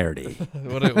entirety.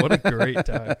 What a great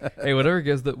time! Hey, whatever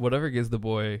gives the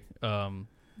boy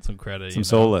some credit, some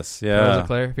solace. Yeah,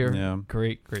 Leclerc,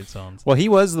 great songs. Well, he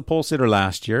was the pole sitter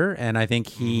last year, and I think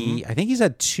he's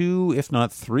had 2, if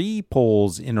not 3,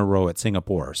 poles in a row at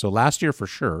Singapore. So last year for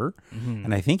sure,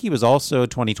 and I think he was also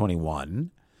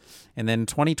 2021. And then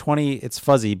 2020, it's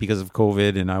fuzzy because of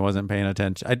COVID, and I wasn't paying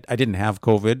attention. I didn't have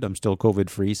COVID. I'm still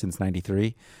COVID-free since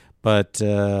 93. But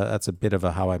that's a bit of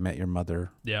a How I Met Your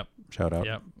Mother shout out.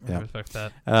 Yep, I respect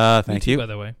that. Thank you. By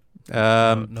the way.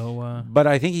 But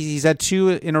I think he's had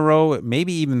 2 in a row,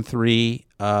 maybe even 3.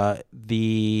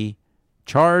 The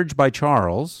Charge by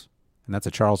Charles, and that's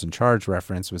a Charles in Charge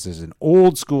reference, which is an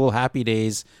old school Happy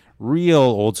Days, real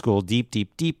old school,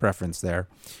 deep reference there.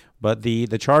 But the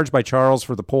Charge by Charles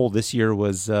for the pole this year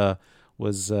was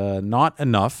not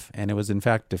enough, and it was in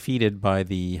fact defeated by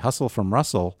the Hustle from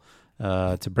Russell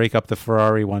to break up the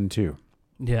Ferrari 1-2.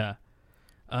 Yeah.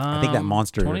 I think that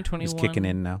monster is kicking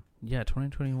in now. Yeah,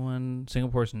 2021.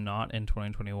 Singapore's not in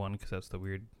 2021 because that's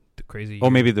the crazy year. Oh,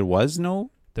 maybe there was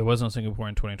no? There was no Singapore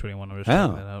in 2021. I'm just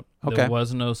checking that out. Okay. There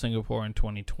was no Singapore in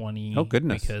 2020. Oh,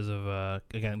 goodness. Because of,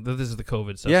 again, this is the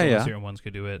COVID stuff. Yeah, so certain ones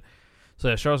could do it.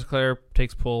 So Charles Leclerc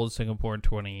takes pole in Singapore in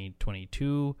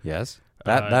 2022. Yes,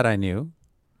 that I knew.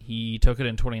 He took it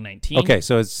in 2019. Okay,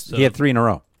 so he had 3 in a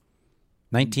row.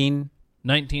 19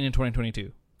 in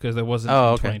 2022 because there wasn't.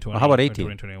 Oh, okay. 2020. Well, how about 18?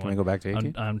 2021. Can we go back to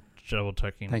 18? I'm double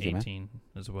checking 18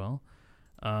 as well.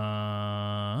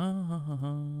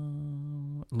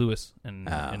 Lewis in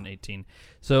 18.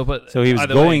 So he was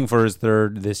going for his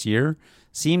 3rd this year.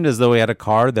 Seemed as though he had a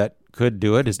car that could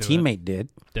do it. His teammate did.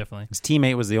 Definitely. His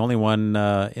teammate was the only one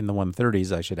in the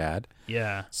 130s, I should add.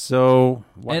 Yeah. So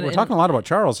we're talking a lot about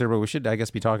Charles here, but we should, I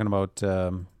guess, be talking about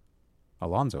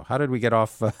Alonso. How did we get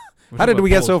off? How did we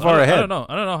get so far ahead? I don't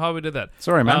know how we did that.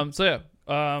 Sorry, man.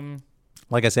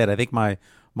 Like I said, I think my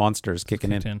monster is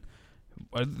kicking in.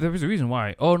 There was a reason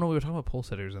why. Oh, no, we were talking about pole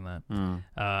sitters in that.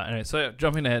 Anyway, so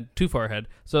jumping ahead, too far ahead.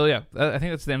 So, I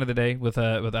think that's the end of the day with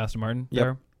Aston Martin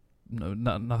there. No,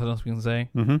 nothing else we can say.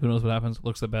 Mm-hmm. Who knows what happens?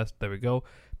 Looks the best. There we go.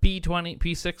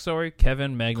 P6,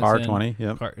 Kevin Magnussen. Car 20,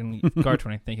 yep. Car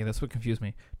 20, thank you. That's what confused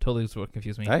me. Totally was what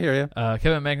confused me. I hear you.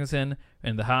 Kevin Magnussen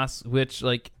and the Haas, which,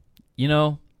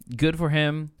 good for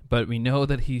him, but we know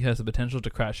that he has the potential to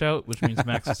crash out, which means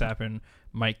Max Verstappen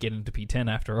might get into P10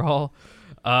 after all.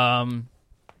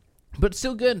 But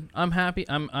still good. I'm happy.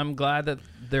 I'm glad that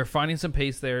they're finding some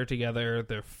pace there together.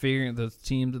 They're figuring the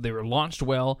teams. They were launched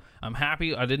well. I'm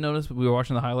happy. I did notice we were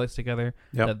watching the highlights together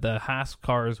that the Haas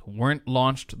cars weren't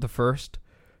launched the first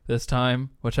this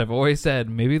time, which I've always said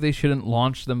maybe they shouldn't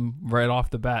launch them right off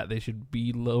the bat. They should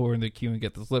be lower in the queue and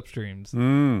get the slipstreams.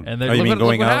 And then look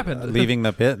what happened. Leaving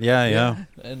the pit? Yeah.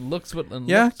 And looks what.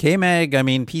 K-Mag. I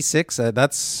mean P6.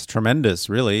 That's tremendous.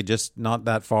 Really, just not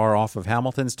that far off of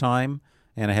Hamilton's time.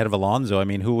 And ahead of Alonso, I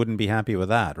mean, who wouldn't be happy with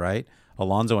that, right?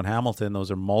 Alonso and Hamilton,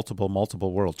 those are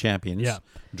multiple world champions. Yeah.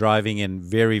 Driving in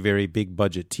very, very big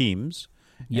budget teams.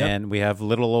 Yep. And we have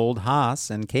little old Haas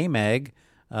and K-Mag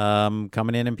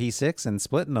coming in P6 and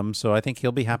splitting them. So I think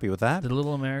he'll be happy with that. The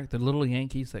little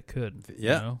Yankees that could. Yeah.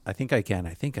 You know? I think I can.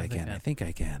 I think I can.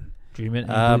 Dream it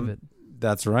and believe it.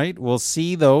 That's right. We'll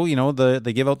see, though. You know,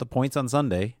 they give out the points on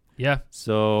Sunday. Yeah.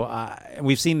 So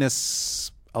we've seen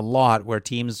this a lot where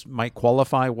teams might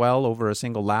qualify well over a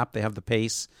single lap. They have the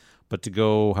pace, but to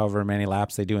go however many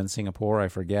laps they do in Singapore, I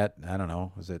forget. I don't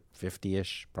know. Was it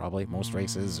 50-ish? Probably. Most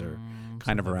races are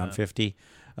kind of around 50.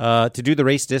 To do the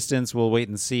race distance, we'll wait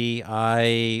and see.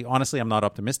 Honestly, I'm not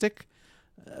optimistic.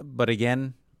 But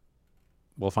again,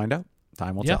 we'll find out.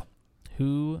 Time will tell.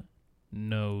 Who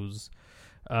knows?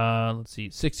 Let's see.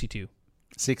 62.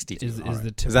 62 is right.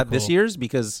 the typical. Is that this year's?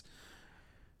 Because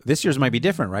this year's might be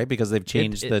different, right? Because they've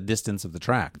changed the distance of the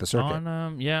track, the circuit.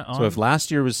 So if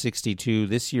last year was 62,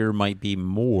 this year might be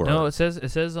more. No, it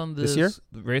says on this year?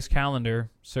 race calendar,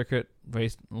 circuit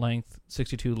race length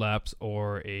 62 laps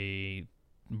or a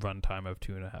run time of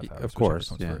 2.5 hours. Of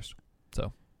course, yeah. First.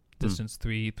 So distance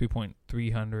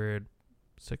 3.306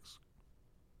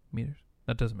 meters.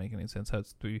 That doesn't make any sense.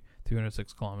 That's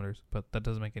 306 kilometers, but that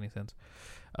doesn't make any sense.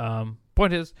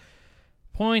 Point is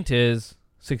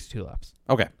 62 laps.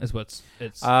 Okay. Is what's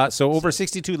it's so over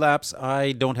 62 laps,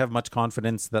 I don't have much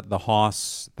confidence that the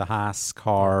Haas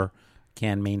car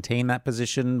can maintain that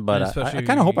position, but I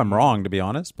kind of hope I'm wrong, to be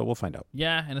honest, but we'll find out.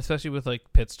 Yeah, and especially with like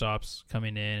pit stops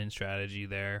coming in and strategy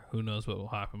there, who knows what will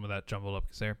happen with that jumbled up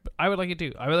there. But I would like it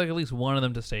too. I would like at least one of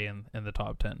them to stay in the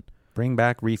top 10. Bring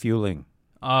back refueling.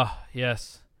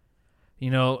 Yes.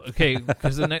 You know, okay,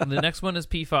 because the next one is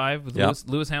P5 with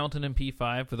Lewis Hamilton in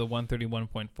P5 with a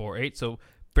 131.48. So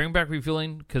bring back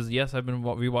refueling because yes, I've been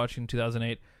rewatching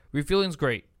 2008. Refueling's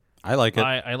great. I like it.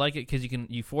 I like it because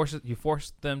you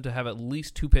force them to have at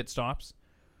least 2 pit stops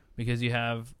because you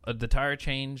have the tire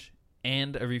change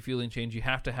and a refueling change. You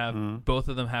have to have both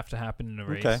of them have to happen in a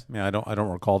race. Okay, yeah, I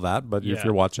don't recall that, but if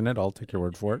you're watching it, I'll take your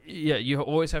word for it. Yeah, you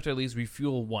always have to at least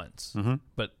refuel once.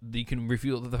 But you can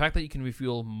refuel. The fact that you can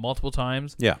refuel multiple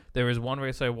times. Yeah, there was one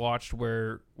race I watched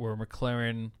where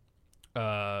McLaren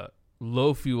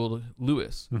low fueled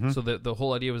Lewis. So the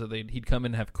whole idea was that he'd come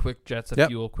in and have quick jets of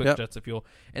fuel, jets of fuel,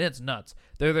 and it's nuts.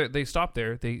 They stop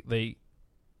there. They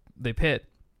pit.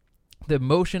 The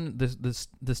motion,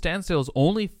 the standstill is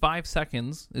only 5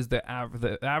 seconds. Is the average?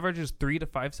 The average is 3 to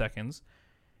 5 seconds,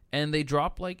 and they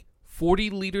drop like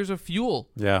 40 liters of fuel.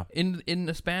 Yeah. In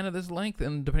a span of this length,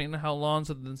 and depending on how long,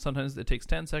 so then sometimes it takes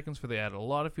 10 seconds for they add a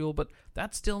lot of fuel, but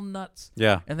that's still nuts.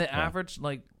 Yeah. And the average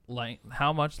like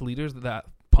how much liters that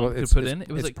pump could put in?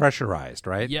 It was like pressurized,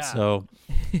 right? Yeah. So,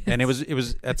 and it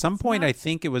was at some point I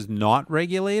think it was not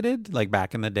regulated, like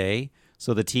back in the day.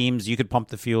 So the teams, you could pump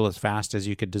the fuel as fast as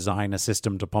you could design a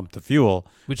system to pump the fuel,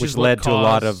 which led to a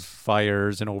lot of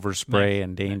fires and overspray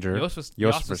and danger. Jos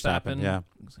Verstappen,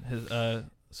 yeah.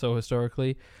 So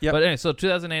historically. Yep. But anyway, so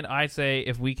 2008, I say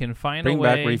if we can find Bring a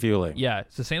way. back refueling. Yeah,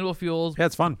 sustainable fuels. Yeah,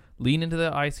 it's fun. Lean into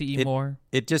the ICE more.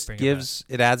 It just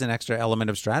it adds an extra element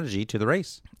of strategy to the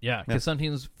race. Yeah, because some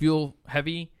teams fuel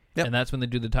heavy. Yep. And that's when they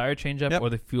do the tire change up, or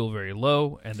they fuel very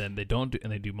low, and then they don't do,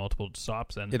 and they do multiple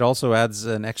stops. And it also adds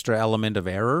an extra element of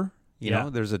error. You know,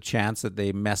 there's a chance that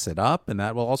they mess it up, and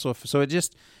that will also. So I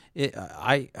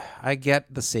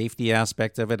get the safety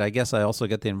aspect of it. I guess I also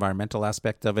get the environmental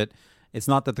aspect of it. It's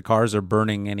not that the cars are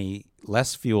burning any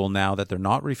less fuel now that they're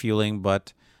not refueling,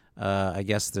 but I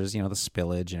guess there's the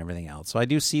spillage and everything else. So I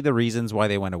do see the reasons why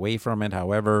they went away from it.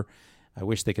 However, I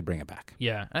wish they could bring it back.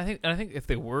 Yeah, I think if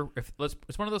they were,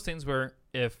 it's one of those things where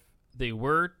if they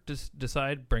were to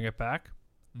decide bring it back,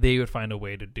 they would find a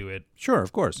way to do it. Sure,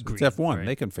 of course. Green, it's F1. right?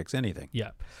 They can fix anything. Yeah.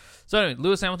 So anyway,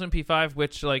 Lewis Hamilton P5,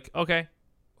 which okay,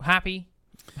 happy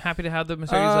to have the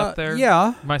Mercedes up there.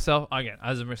 Yeah. Myself again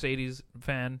as a Mercedes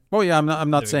fan. Oh yeah, I'm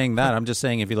not saying that. I'm just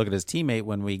saying if you look at his teammate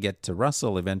when we get to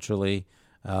Russell eventually.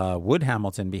 Would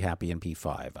Hamilton be happy in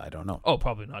P5? I don't know. Oh,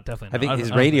 probably not. Definitely not. I think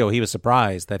his radio, he was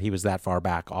surprised that he was that far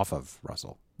back off of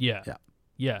Russell. Yeah.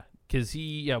 Because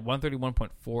he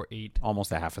 131.48.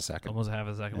 Almost a half a second.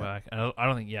 Back. I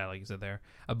don't think, like you said there.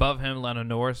 Above him, Lando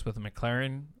Norris with a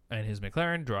McLaren, and his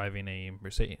McLaren driving a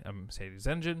Mercedes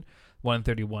engine,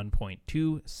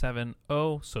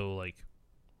 131.270. So, a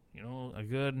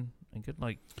good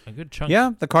chunk.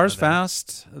 Yeah, the car's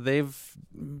fast. They've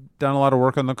done a lot of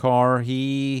work on the car.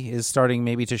 He is starting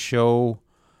maybe to show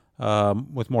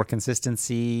with more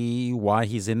consistency why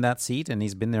he's in that seat, and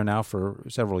he's been there now for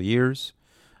several years.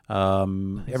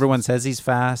 Everyone says he's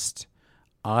fast.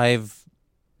 I've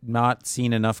not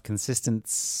seen enough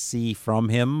consistency from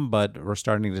him, but we're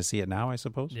starting to see it now, I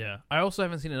suppose. Yeah, I also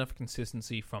haven't seen enough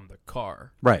consistency from the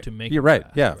car, Right. To make You're it right.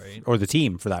 fast, Yeah. right? Or the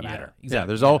team, for that Yeah, matter. Yeah. exactly,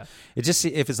 There's yeah. all. It just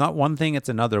if it's not one thing, it's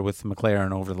another with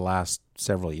McLaren over the last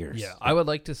several years. Yeah, I would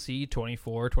like to see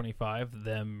 24, 25,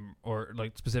 them, or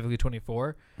like specifically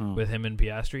 24, with him and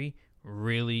Piastri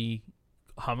really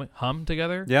hum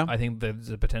together. Yeah. I think there's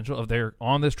a potential of they're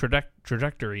on this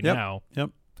trajectory Yep. now. Yep.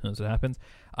 As it happens,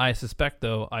 I suspect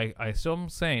though, I still am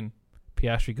saying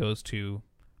Piastri goes to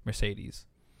Mercedes,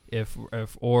 if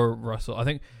or Russell. I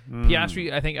think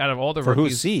Piastri. I think out of all the For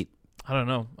rookies, whose seat? I don't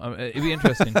know. It'd be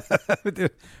interesting.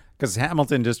 Because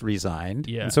Hamilton just resigned.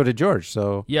 Yeah. And so did George.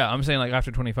 So. Yeah, I'm saying like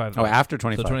after 25. Oh, after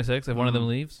 25. So 26. If one of them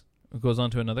leaves, it goes on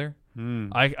to another. Hmm.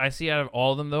 I see out of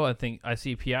all of them though, I think I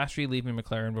see Piastri leaving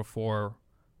McLaren before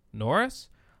Norris,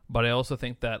 but I also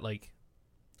think that like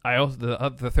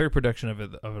the third prediction of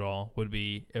it all would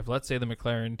be if let's say the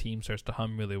McLaren team starts to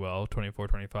hum really well 24,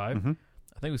 25. Mhm.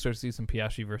 I think we start to see some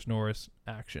Piastri versus Norris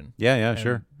action. Yeah, yeah, And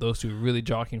sure. Those two really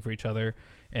jockeying for each other,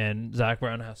 and Zach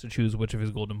Brown has to choose which of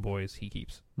his golden boys he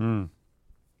keeps.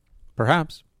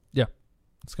 Perhaps. Yeah,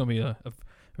 it's gonna be a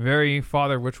very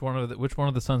father. Which one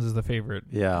of the sons is the favorite?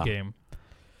 Yeah. Game.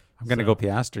 I'm going to go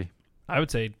Piastri. I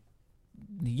would say,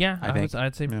 yeah.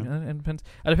 I'd say yeah. it depends.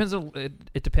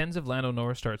 It depends if Lando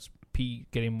Norris starts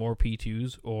getting more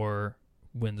P2s or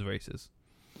wins races.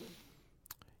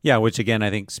 Yeah, which again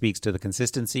I think speaks to the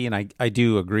consistency, and I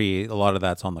do agree a lot of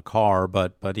that's on the car,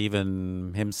 but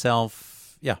even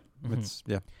himself, yeah, it's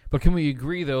But can we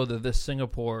agree though that this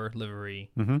Singapore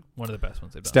livery, one of the best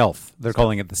ones they've done? stealth. They're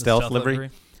calling it the stealth livery.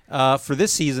 livery? For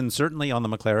this season, certainly on the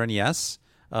McLaren, yes.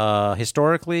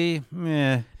 Historically,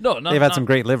 No, they've had some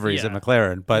great liveries at yeah.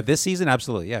 McLaren, but this season,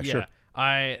 absolutely, yeah, sure.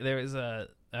 There is a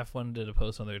F1 did a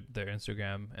post on their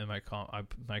Instagram, and my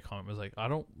comment was like,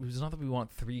 it's not that we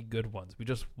want 3 good ones, we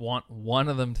just want one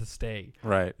of them to stay.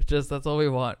 Right. That's all we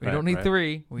want. We Right, don't need right.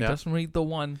 3. We Yeah. just need the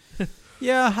one.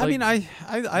 Yeah, I Like, mean,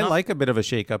 I like a bit of a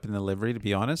shake-up in the livery, to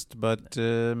be honest, but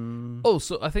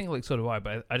So I think so do I,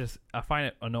 but I find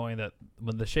it annoying that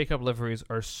when the shake-up liveries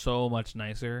are so much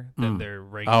nicer than their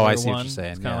regular Oh, I see what one, you're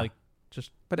saying, It's kind of yeah. like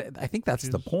just But I think that's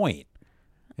the Choose. point,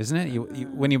 isn't it?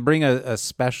 When you bring a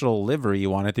special livery, you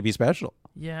want it to be special.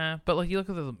 yeah. But like you look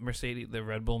at the Mercedes, the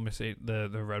Red Bull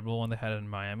the Red Bull one they had in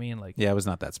Miami, and like Yeah, it was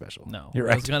not that special. no, You're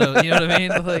it's right. Kind of, you know what I mean?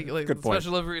 Like Good point.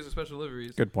 special liveries are special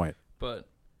liveries. Good point. But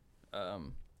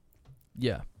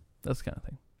yeah, that's the kind of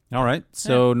thing. All right,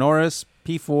 so Norris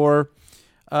P4.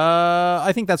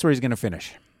 I think that's where he's going to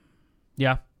finish.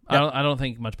 Yeah. Yeah. I don't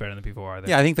think much better than P4 either.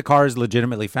 Yeah, I think the car is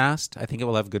legitimately fast. I think it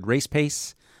will have good race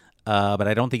pace, but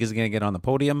I don't think he's going to get on the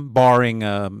podium, barring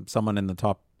someone in the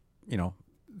top,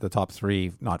 the top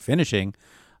 3 not finishing.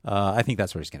 I think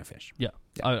that's where he's going to finish. Yeah.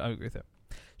 I agree with that.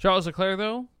 Charles Leclerc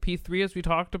though, P3 as we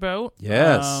talked about.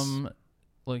 Yes.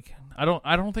 I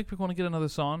don't think we want to get another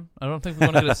song. I don't think we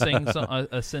want to get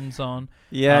a sin song.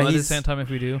 Yeah, at the same time, if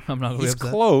we do, I'm not going to be he's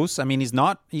upset. close. I mean, he's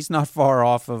not far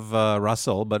off of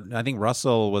Russell, but I think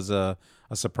Russell was a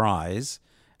surprise.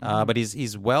 But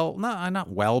he's not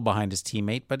well behind his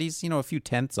teammate, but he's a few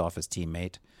tenths off his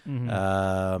teammate.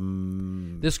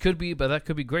 This could be, but that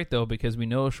could be great though, because we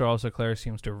know Charles Leclerc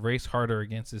seems to race harder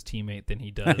against his teammate than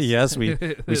he does. Yes, we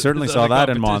certainly This saw other that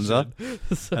in Monza.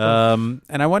 competition.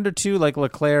 And I wonder too, like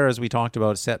Leclerc, as we talked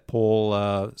about, set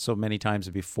pole so many times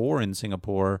before in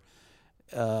Singapore.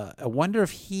 I wonder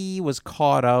if he was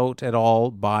caught out at all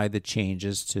by the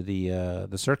changes to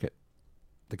the circuit,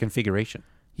 the configuration.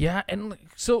 Yeah, and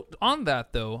so on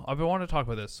that though, I want to talk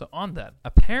about this. So on that,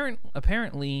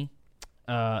 apparently,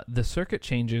 the circuit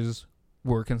changes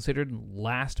were considered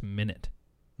last minute.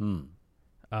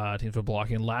 Teams were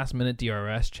blocking last minute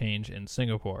DRS change in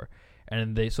Singapore,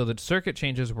 and the circuit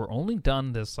changes were only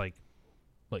done this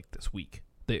this week.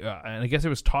 And I guess it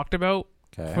was talked about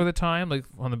for the time, like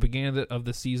on the beginning of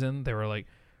the season. They were like,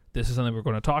 "This is something we're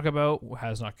going to talk about.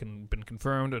 Has not been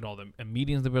confirmed," and all the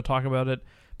meetings that we'll talk about it.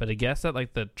 But I guess that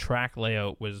like the track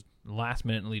layout was last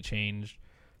minutely changed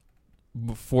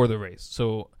before the race.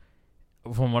 So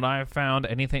from what I found,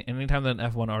 anytime that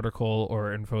an F1 article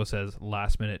or info says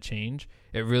last minute change,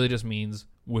 it really just means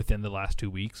within the last 2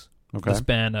 weeks. Okay. The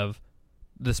span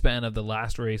of the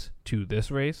last race to this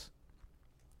race.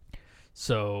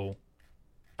 So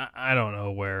I don't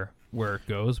know where it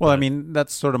goes. Well, but I mean,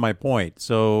 that's sort of my point.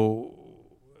 So,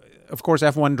 of course,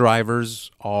 F1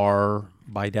 drivers are,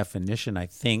 by definition, I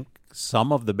think,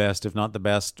 some of the best, if not the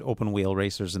best, open wheel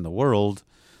racers in the world.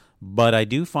 But I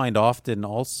do find I often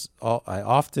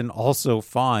also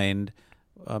find,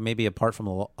 maybe apart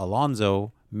from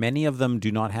Alonso, many of them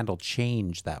do not handle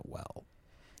change that well.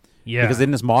 Yeah. Because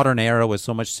in this modern era with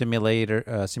so much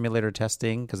simulator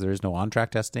testing, because there is no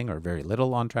on-track testing or very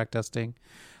little on-track testing,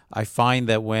 I find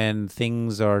that when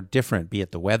things are different, be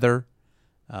it the weather,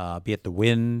 be it the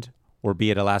wind, or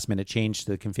be it a last-minute change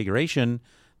to the configuration,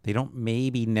 they don't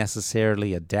maybe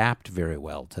necessarily adapt very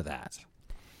well to that.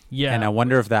 Yeah. And I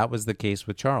wonder if that was the case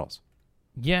with Charles.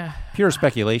 Yeah. Pure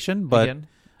speculation, but Again,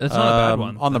 it's not a bad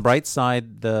one. On the bright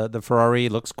side, the Ferrari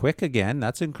looks quick again.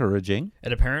 That's encouraging.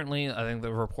 And apparently, I think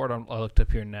the report I looked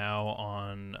up here now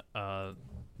on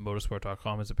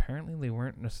motorsport.com is apparently they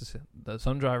weren't necessarily.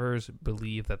 Some drivers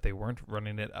believe that they weren't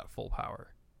running it at full power.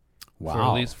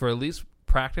 Wow. For at least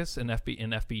practice in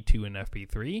FP2 and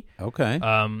FP3. Okay.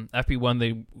 FP1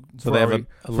 they have a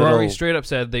Ferrari little straight up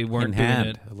said they weren't in doing hand,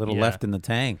 it. a little left in the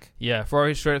tank. Yeah,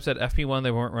 Ferrari straight up said FP1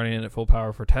 they weren't running it at full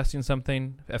power for testing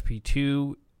something.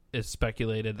 FP2 is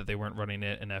speculated that they weren't running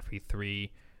it in FP3.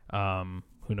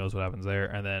 Who knows what happens there?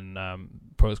 And then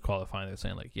pros qualifying, they're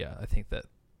saying like, yeah, I think that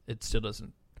it still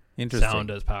doesn't sound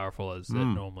as powerful as it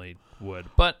normally would.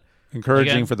 But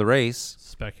encouraging again, for the race.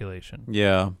 Speculation.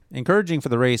 Yeah, encouraging for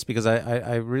the race because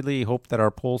I really hope that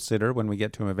our pole sitter, when we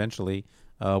get to him eventually,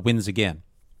 wins again.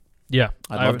 Yeah,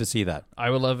 I'd love to see that. I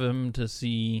would love him to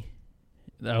see.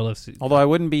 I would love to see. Although I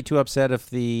wouldn't be too upset if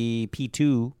the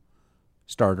P2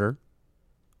 starter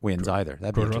wins either.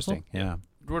 That'd be George interesting. Russell? Yeah.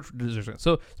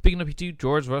 So speaking of P2,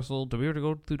 George Russell. Did we already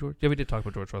go through George? Yeah, we did talk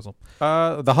about George Russell.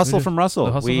 The hustle from Russell.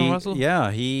 The hustle from Russell?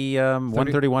 Yeah, he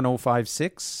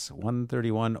 131.056,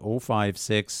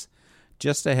 131.056,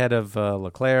 just ahead of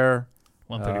Leclerc.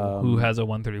 130, who has a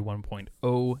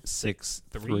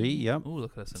 131.063. Yep. Ooh,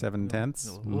 look at us.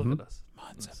 7/10. Look at us.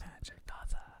 Monza magic.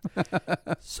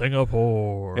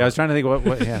 Singapore. Yeah, I was trying to think what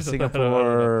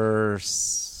Singapore.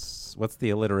 What's the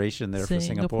alliteration there for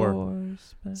Singapore?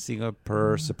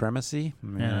 Singapore supremacy?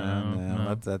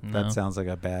 No. That sounds like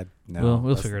a bad. No,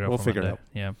 we'll figure it out. We'll figure it out.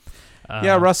 Yeah.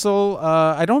 Yeah, Russell.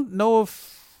 I don't know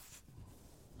if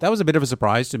that was a bit of a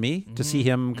surprise to me to see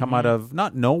him come out of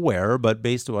not nowhere, but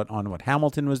based on what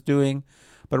Hamilton was doing.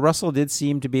 But Russell did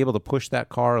seem to be able to push that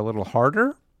car a little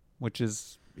harder, which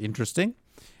is interesting.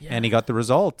 Yeah. And he got the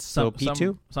result. So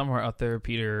P2. Somewhere out there,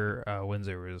 Peter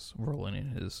Windsor was rolling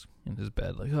in his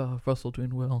bed like, oh, Russell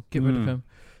doing well. Get rid of him.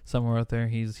 Somewhere out there,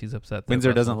 he's upset.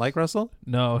 Windsor doesn't like Russell?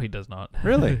 No, he does not.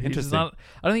 Really? Interesting. I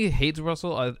don't think he hates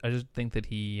Russell. I just think that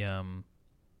he, I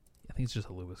think he's just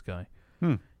a Lewis guy.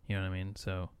 You know what I mean?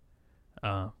 So,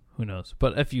 who knows?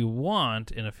 But if you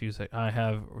want, in a few seconds, I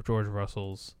have George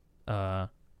Russell's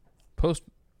post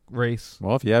race.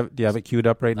 Well, do you have it queued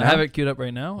up right now? I have it queued up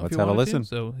right now. Let's have a listen.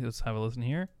 So let's have a listen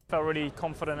here. Felt really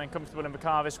confident and comfortable in the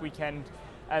car this weekend,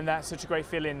 and that's such a great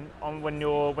feeling when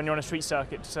you're on a street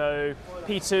circuit. So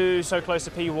P2, so close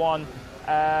to P1.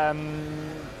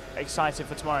 Excited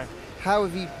for tomorrow. How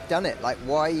have you done it? Like,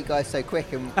 why are you guys so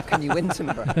quick, and can you win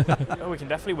tomorrow? We can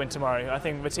definitely win tomorrow. I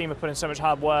think the team are putting so much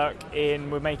hard work in.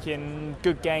 We're making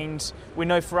good gains. We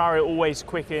know Ferrari are always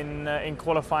quick in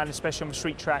qualifying, especially on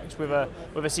street tracks with a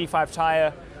C5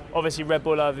 tyre. Obviously, Red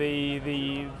Bull are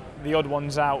the odd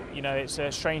ones out. You know, it's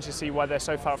strange to see why they're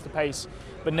so far off the pace.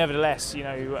 But nevertheless, you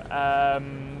know,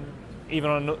 even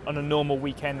on a normal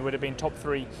weekend, would have been top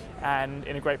 3 and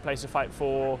in a great place to fight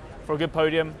for a good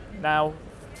podium. Now,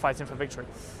 fighting for victory.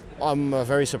 I'm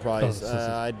very surprised.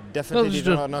 I definitely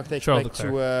did not expect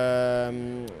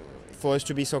for us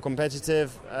to be so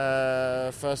competitive,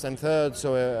 first and third.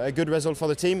 So a good result for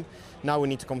the team. Now we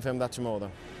need to confirm that tomorrow,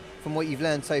 though. From what you've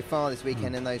learned so far this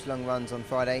weekend in those long runs on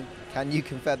Friday, can you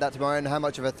confirm that tomorrow? And how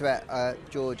much of a threat are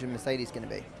George and Mercedes going to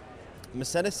be?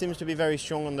 Mercedes seems to be very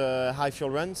strong on the high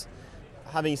fuel runs.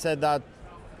 Having said that,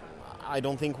 I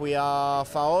don't think we are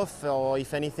far off, or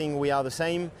if anything, we are the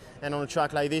same. And on a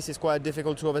track like this, it's quite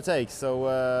difficult to overtake. So,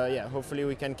 yeah, hopefully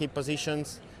we can keep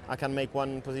positions. I can make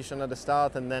one position at the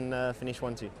start and then finish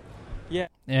 1-2. Yeah.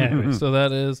 Anyway, so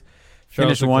that is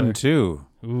Charles finish 1-2.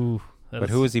 Ooh. But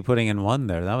who is he putting in 1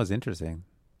 there? That was interesting.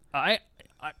 I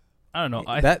don't know.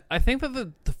 I think that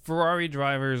the Ferrari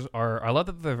drivers are. I love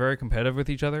that they're very competitive with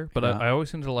each other, but I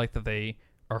always seem to like that they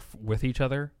are with each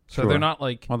other. So they're not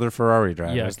like... Well, they're Ferrari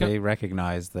drivers. They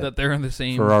recognize that they're in the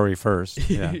same... Ferrari first.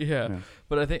 Yeah.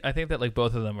 But I think that like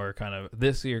both of them are kind of...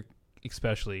 This year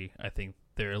especially, I think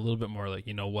they're a little bit more like,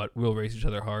 you know what, we'll race each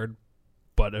other hard,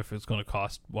 but if it's going to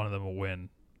cost one of them a win,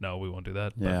 no, we won't do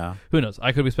that. But yeah. Who knows?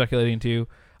 I could be speculating too.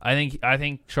 I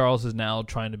think Charles is now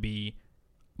trying to be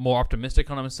more optimistic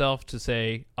on himself to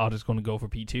say, I'm just going to go for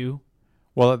P2.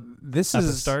 Well, this is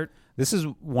the start. This is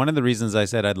one of the reasons I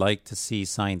said I'd like to see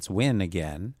Sainz win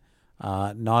again.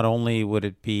 Not only would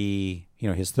it be,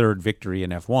 his third victory in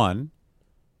F1,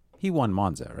 he won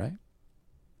Monza, right?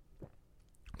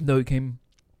 No, he came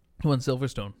Who won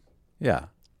Silverstone? Yeah.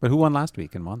 But who won last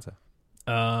week in Monza?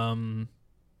 Verstappen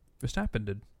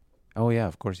did. Oh, yeah,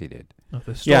 of course he did.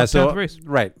 Yeah, so race.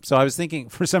 Right. So I was thinking,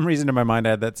 for some reason in my mind, I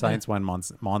had that Sainz won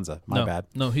Monza. My bad.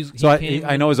 No,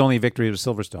 I know his only victory was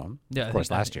Silverstone, of course,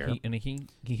 last year. He came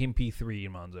P3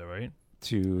 in Monza, right?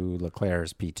 To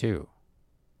Leclerc's P2.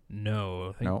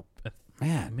 No. No.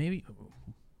 Man. Maybe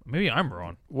I'm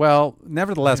wrong. Well,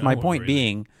 nevertheless, my point really.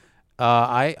 being,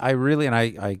 I really, and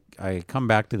I come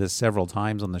back to this several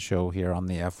times on the show here on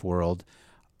the F World,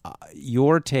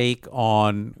 your take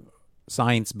on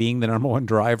Sainz being the number one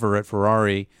driver at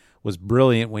Ferrari was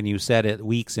brilliant when you said it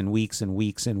weeks and weeks and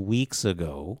weeks and weeks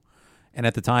ago. And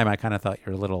at the time, I kind of thought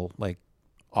you're a little like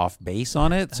off base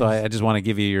on it. So I just want to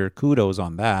give you your kudos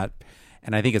on that.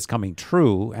 And I think it's coming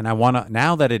true. And I want to,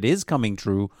 now that it is coming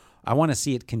true, I want to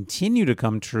see it continue to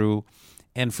come true.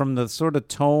 And from the sort of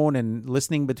tone and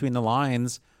listening between the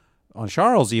lines on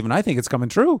Charles, even, I think it's coming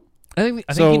true. I think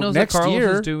he knows that Carlos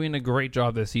is doing a great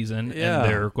job this season, and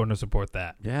they're going to support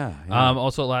that. Yeah.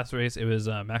 Also, last race, it was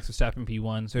Max Verstappen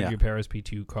P1, Sergio Perez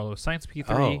P2, Carlos Sainz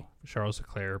P3, Charles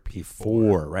Leclerc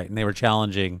P4. Right, and they were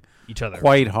challenging each other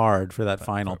quite hard for that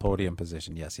final podium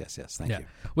position. Yes. Thank you.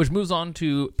 Which moves on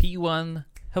to P1,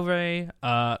 Hooray,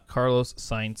 Carlos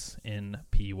Sainz in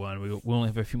P1. We only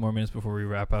have a few more minutes before we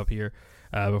wrap up here,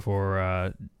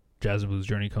 before Jazz and Blues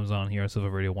Journey comes on here on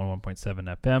Silver Radio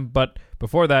 101.7 FM. But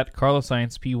before that, Carlos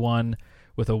Sainz P1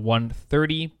 with a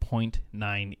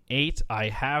 130.98. I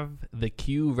have the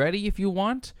cue ready if you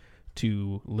want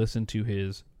to listen to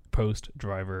his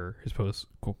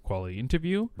post-quality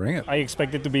interview. Bring it. I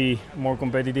expect it to be more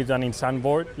competitive than in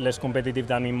Sandboard, less competitive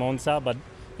than in Monza, but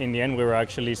in the end we were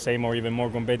actually same or even more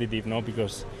competitive, no?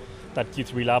 Because that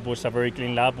Q3 lap was a very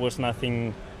clean lap, was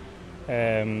nothing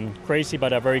crazy,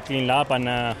 but a very clean lap, and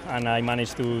I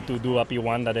managed to do a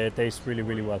P1 that tastes really,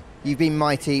 really well. You've been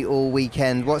mighty all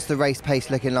weekend. What's the race pace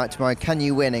looking like tomorrow? Can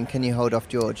you win and can you hold off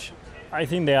George? I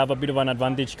think they have a bit of an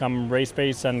advantage come race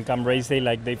pace and come race day,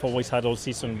 like they've always had all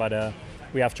season, but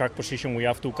we have track position, we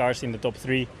have 2 cars in the top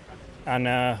 3,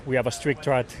 and we have a strict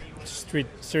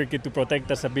circuit to protect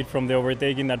us a bit from the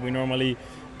overtaking that we normally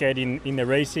get in the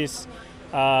races.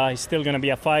 It's still going to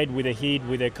be a fight with the heat,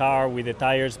 with the car, with the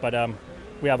tires, but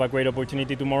we have a great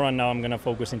opportunity tomorrow, and now I'm going to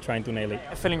focus in trying to nail it.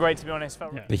 Feeling great, to be honest.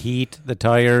 The heat, the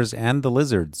tires, and the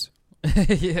lizards.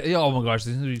 Yeah, oh my gosh,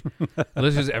 there's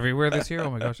lizards everywhere this year.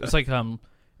 Oh my gosh, it's like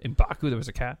in Baku there was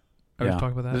a cat. I was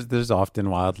talking about that. There's often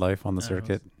wildlife on the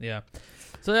circuit.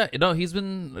 So he's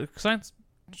been Sainz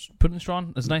putting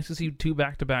strong. It's nice to see 2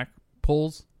 back-to-back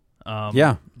poles.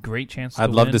 Great chance.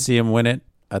 I'd love to see him win it.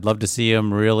 I'd love to see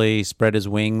him really spread his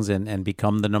wings and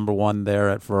become the number one there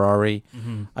at Ferrari.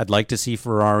 Mm-hmm. I'd like to see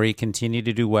Ferrari continue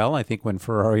to do well. I think when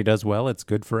Ferrari does well, it's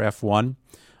good for F1.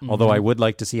 Mm-hmm. Although I would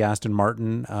like to see Aston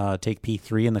Martin take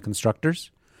P3 in the Constructors.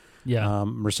 Yeah.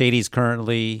 Mercedes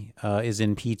currently is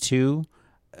in P2.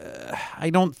 I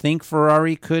don't think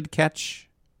Ferrari could catch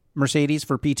Mercedes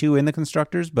for P2 in the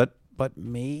Constructors, but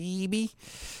maybe.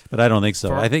 But I don't think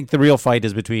so. I think the real fight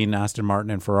is between Aston Martin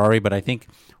and Ferrari, but I think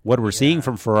what we're seeing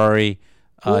from Ferrari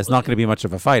is not going to be much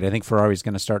of a fight. I think Ferrari's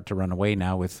going to start to run away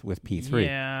now with P3.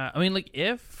 Yeah, I mean, like,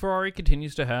 if Ferrari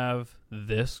continues to have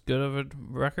this good of a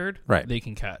record, they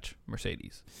can catch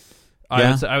Mercedes.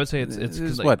 I would say it's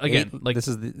because like, what again, 8, like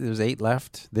there's 8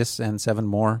 left. This and 7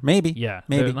 more, maybe. Yeah,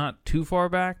 maybe they're not too far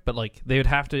back, but like they would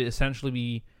have to essentially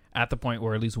be at the point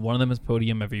where at least one of them is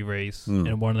podium every race,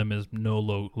 and one of them is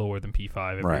lower than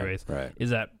P5 every race. Right.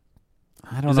 Is that?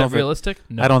 I don't know. Is that realistic?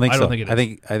 No, I don't think so. I don't think it is.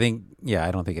 I think. Yeah,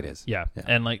 I don't think it is. Yeah.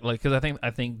 And like because I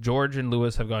think George and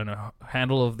Lewis have gotten a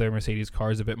handle of their Mercedes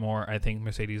cars a bit more. I think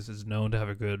Mercedes is known to have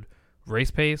a good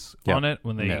race pace on it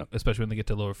when they, especially when they get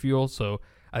to lower fuel. So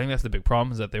I think that's the big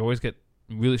problem is that they always get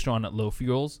really strong at low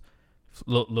fuel,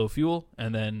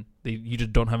 and then you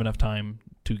just don't have enough time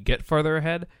to get further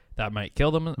ahead. That might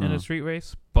kill them in a street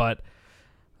race. But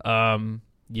I don't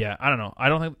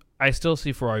know. I still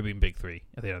see Ferrari being big 3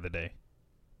 at the end of the day.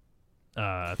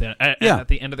 At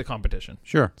the end of the competition.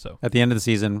 Sure. So at the end of the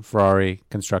season, Ferrari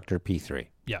constructor P3.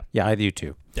 Yeah. Yeah, I do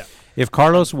too. Yeah. If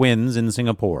Carlos wins in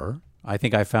Singapore, I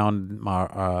think I found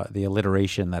the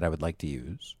alliteration that I would like to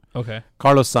use. Okay.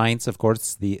 Carlos Sainz, of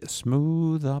course, the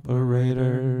smooth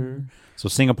operator. So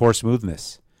Singapore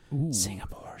smoothness. Ooh.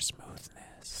 Singapore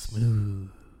smoothness.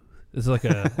 Smooth. It's like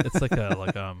a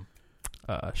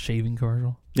shaving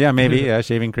commercial. Yeah, maybe. Yeah,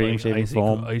 shaving cream, like shaving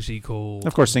foam. Icy cold.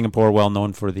 Of course, Singapore, well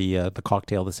known for the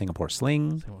cocktail, the Singapore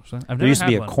Sling. I've there used to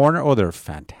be one. a corner. Oh, they're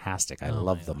fantastic. I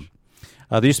love them.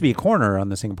 There used to be a corner on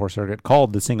the Singapore circuit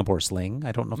called the Singapore Sling.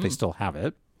 I don't know if they still have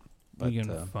it. But we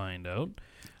can find out.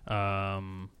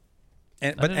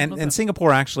 And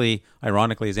Singapore actually,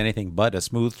 ironically, is anything but a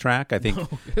smooth track. I think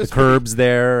the curbs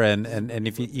there, and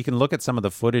if you can look at some of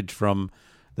the footage from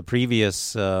the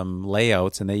previous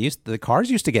layouts, and the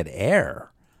cars used to get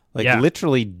air,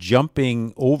 literally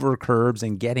jumping over curbs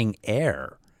and getting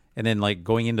air, and then like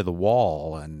going into the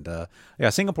wall. And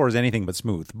Singapore is anything but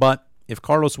smooth. But if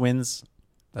Carlos wins,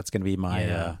 that's going to be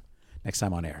my next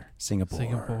time on air.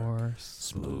 Singapore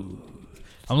smooth.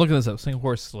 I'm looking this up.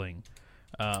 Singapore sling.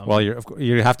 Well,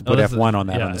 you have to put F1 on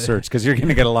that on the search because you're going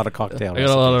to get a lot of cocktail. I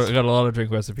got a lot of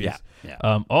drink recipes.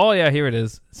 Yeah. Here it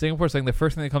is. Singapore sling. The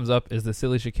first thing that comes up is the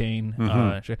silly chicane.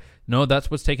 No,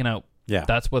 that's what's taken out. Yeah,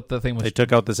 that's what the thing was. They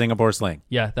took out the Singapore sling.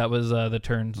 Yeah, that was the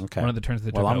turns. Okay. One of the turns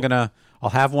they took out. I'll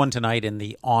have one tonight in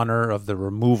the honor of the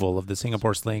removal of the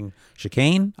Singapore sling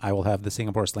chicane. I will have the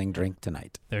Singapore sling drink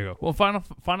tonight. There you go. Well,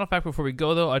 final fact before we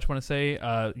go though, I just want to say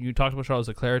you talked about Charles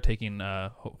Leclerc taking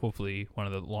hopefully one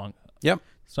of the long. Yep.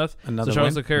 Stuff. Another so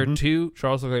Charles Leclerc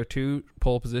Charles Leclerc 2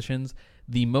 pole positions.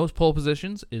 The most pole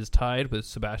positions is tied with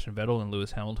Sebastian Vettel and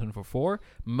Lewis Hamilton for 4.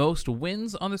 Most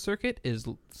wins on the circuit is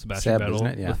Sebastian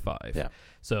Vettel with 5. Yeah.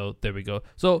 So there we go.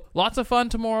 So lots of fun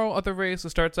tomorrow at the race. It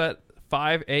starts at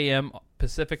 5 a.m.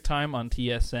 Pacific time on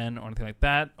TSN or anything like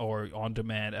that, or on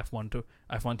demand F1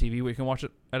 TV where you can watch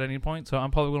it at any point. So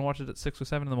I'm probably going to watch it at 6 or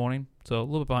 7 in the morning. So a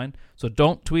little bit behind. So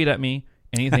don't tweet at me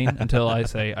anything until I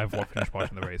say I've finished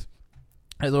watching the race.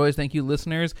 As always, thank you,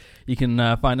 listeners. You can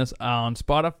find us on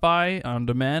Spotify on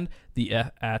demand,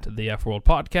 at the F World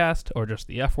Podcast, or just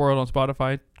the F World on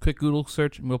Spotify. Quick Google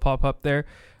search and we'll pop up there.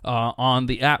 On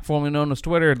the app formerly known as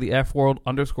Twitter, the F World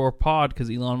 _pod,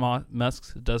 because Elon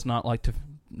Musk does not like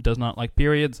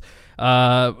periods.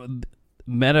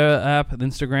 Meta app,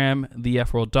 Instagram, the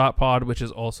fworld.pod, which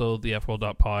is also the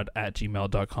fworld.pod at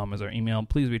gmail.com is our email.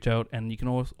 Please reach out, and you can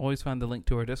always find the link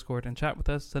to our Discord and chat with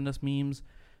us. Send us memes.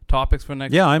 Topics for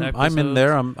next. Yeah, I'm in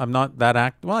there. I'm not that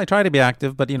active. Well, I try to be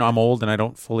active, but I'm old and I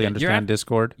don't fully understand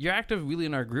Discord. You're active really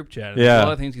in our group chat. Yeah, a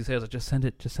lot of things you say is like just send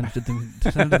it to them.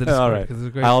 Just send it to the Discord. All right, it's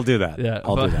great. I'll do that. Yeah,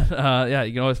 I'll do that.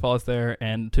 You can always follow us there,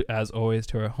 and as always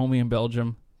to our homie in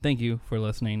Belgium, thank you for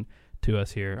listening to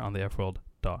us here on the F World.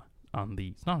 On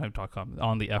the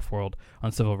F World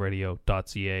on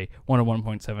civilradio.ca,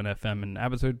 101.7 FM in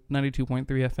Abbotsford, 92.3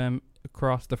 FM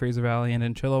across the Fraser Valley and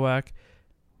in Chilliwack.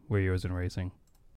 We're yours in racing.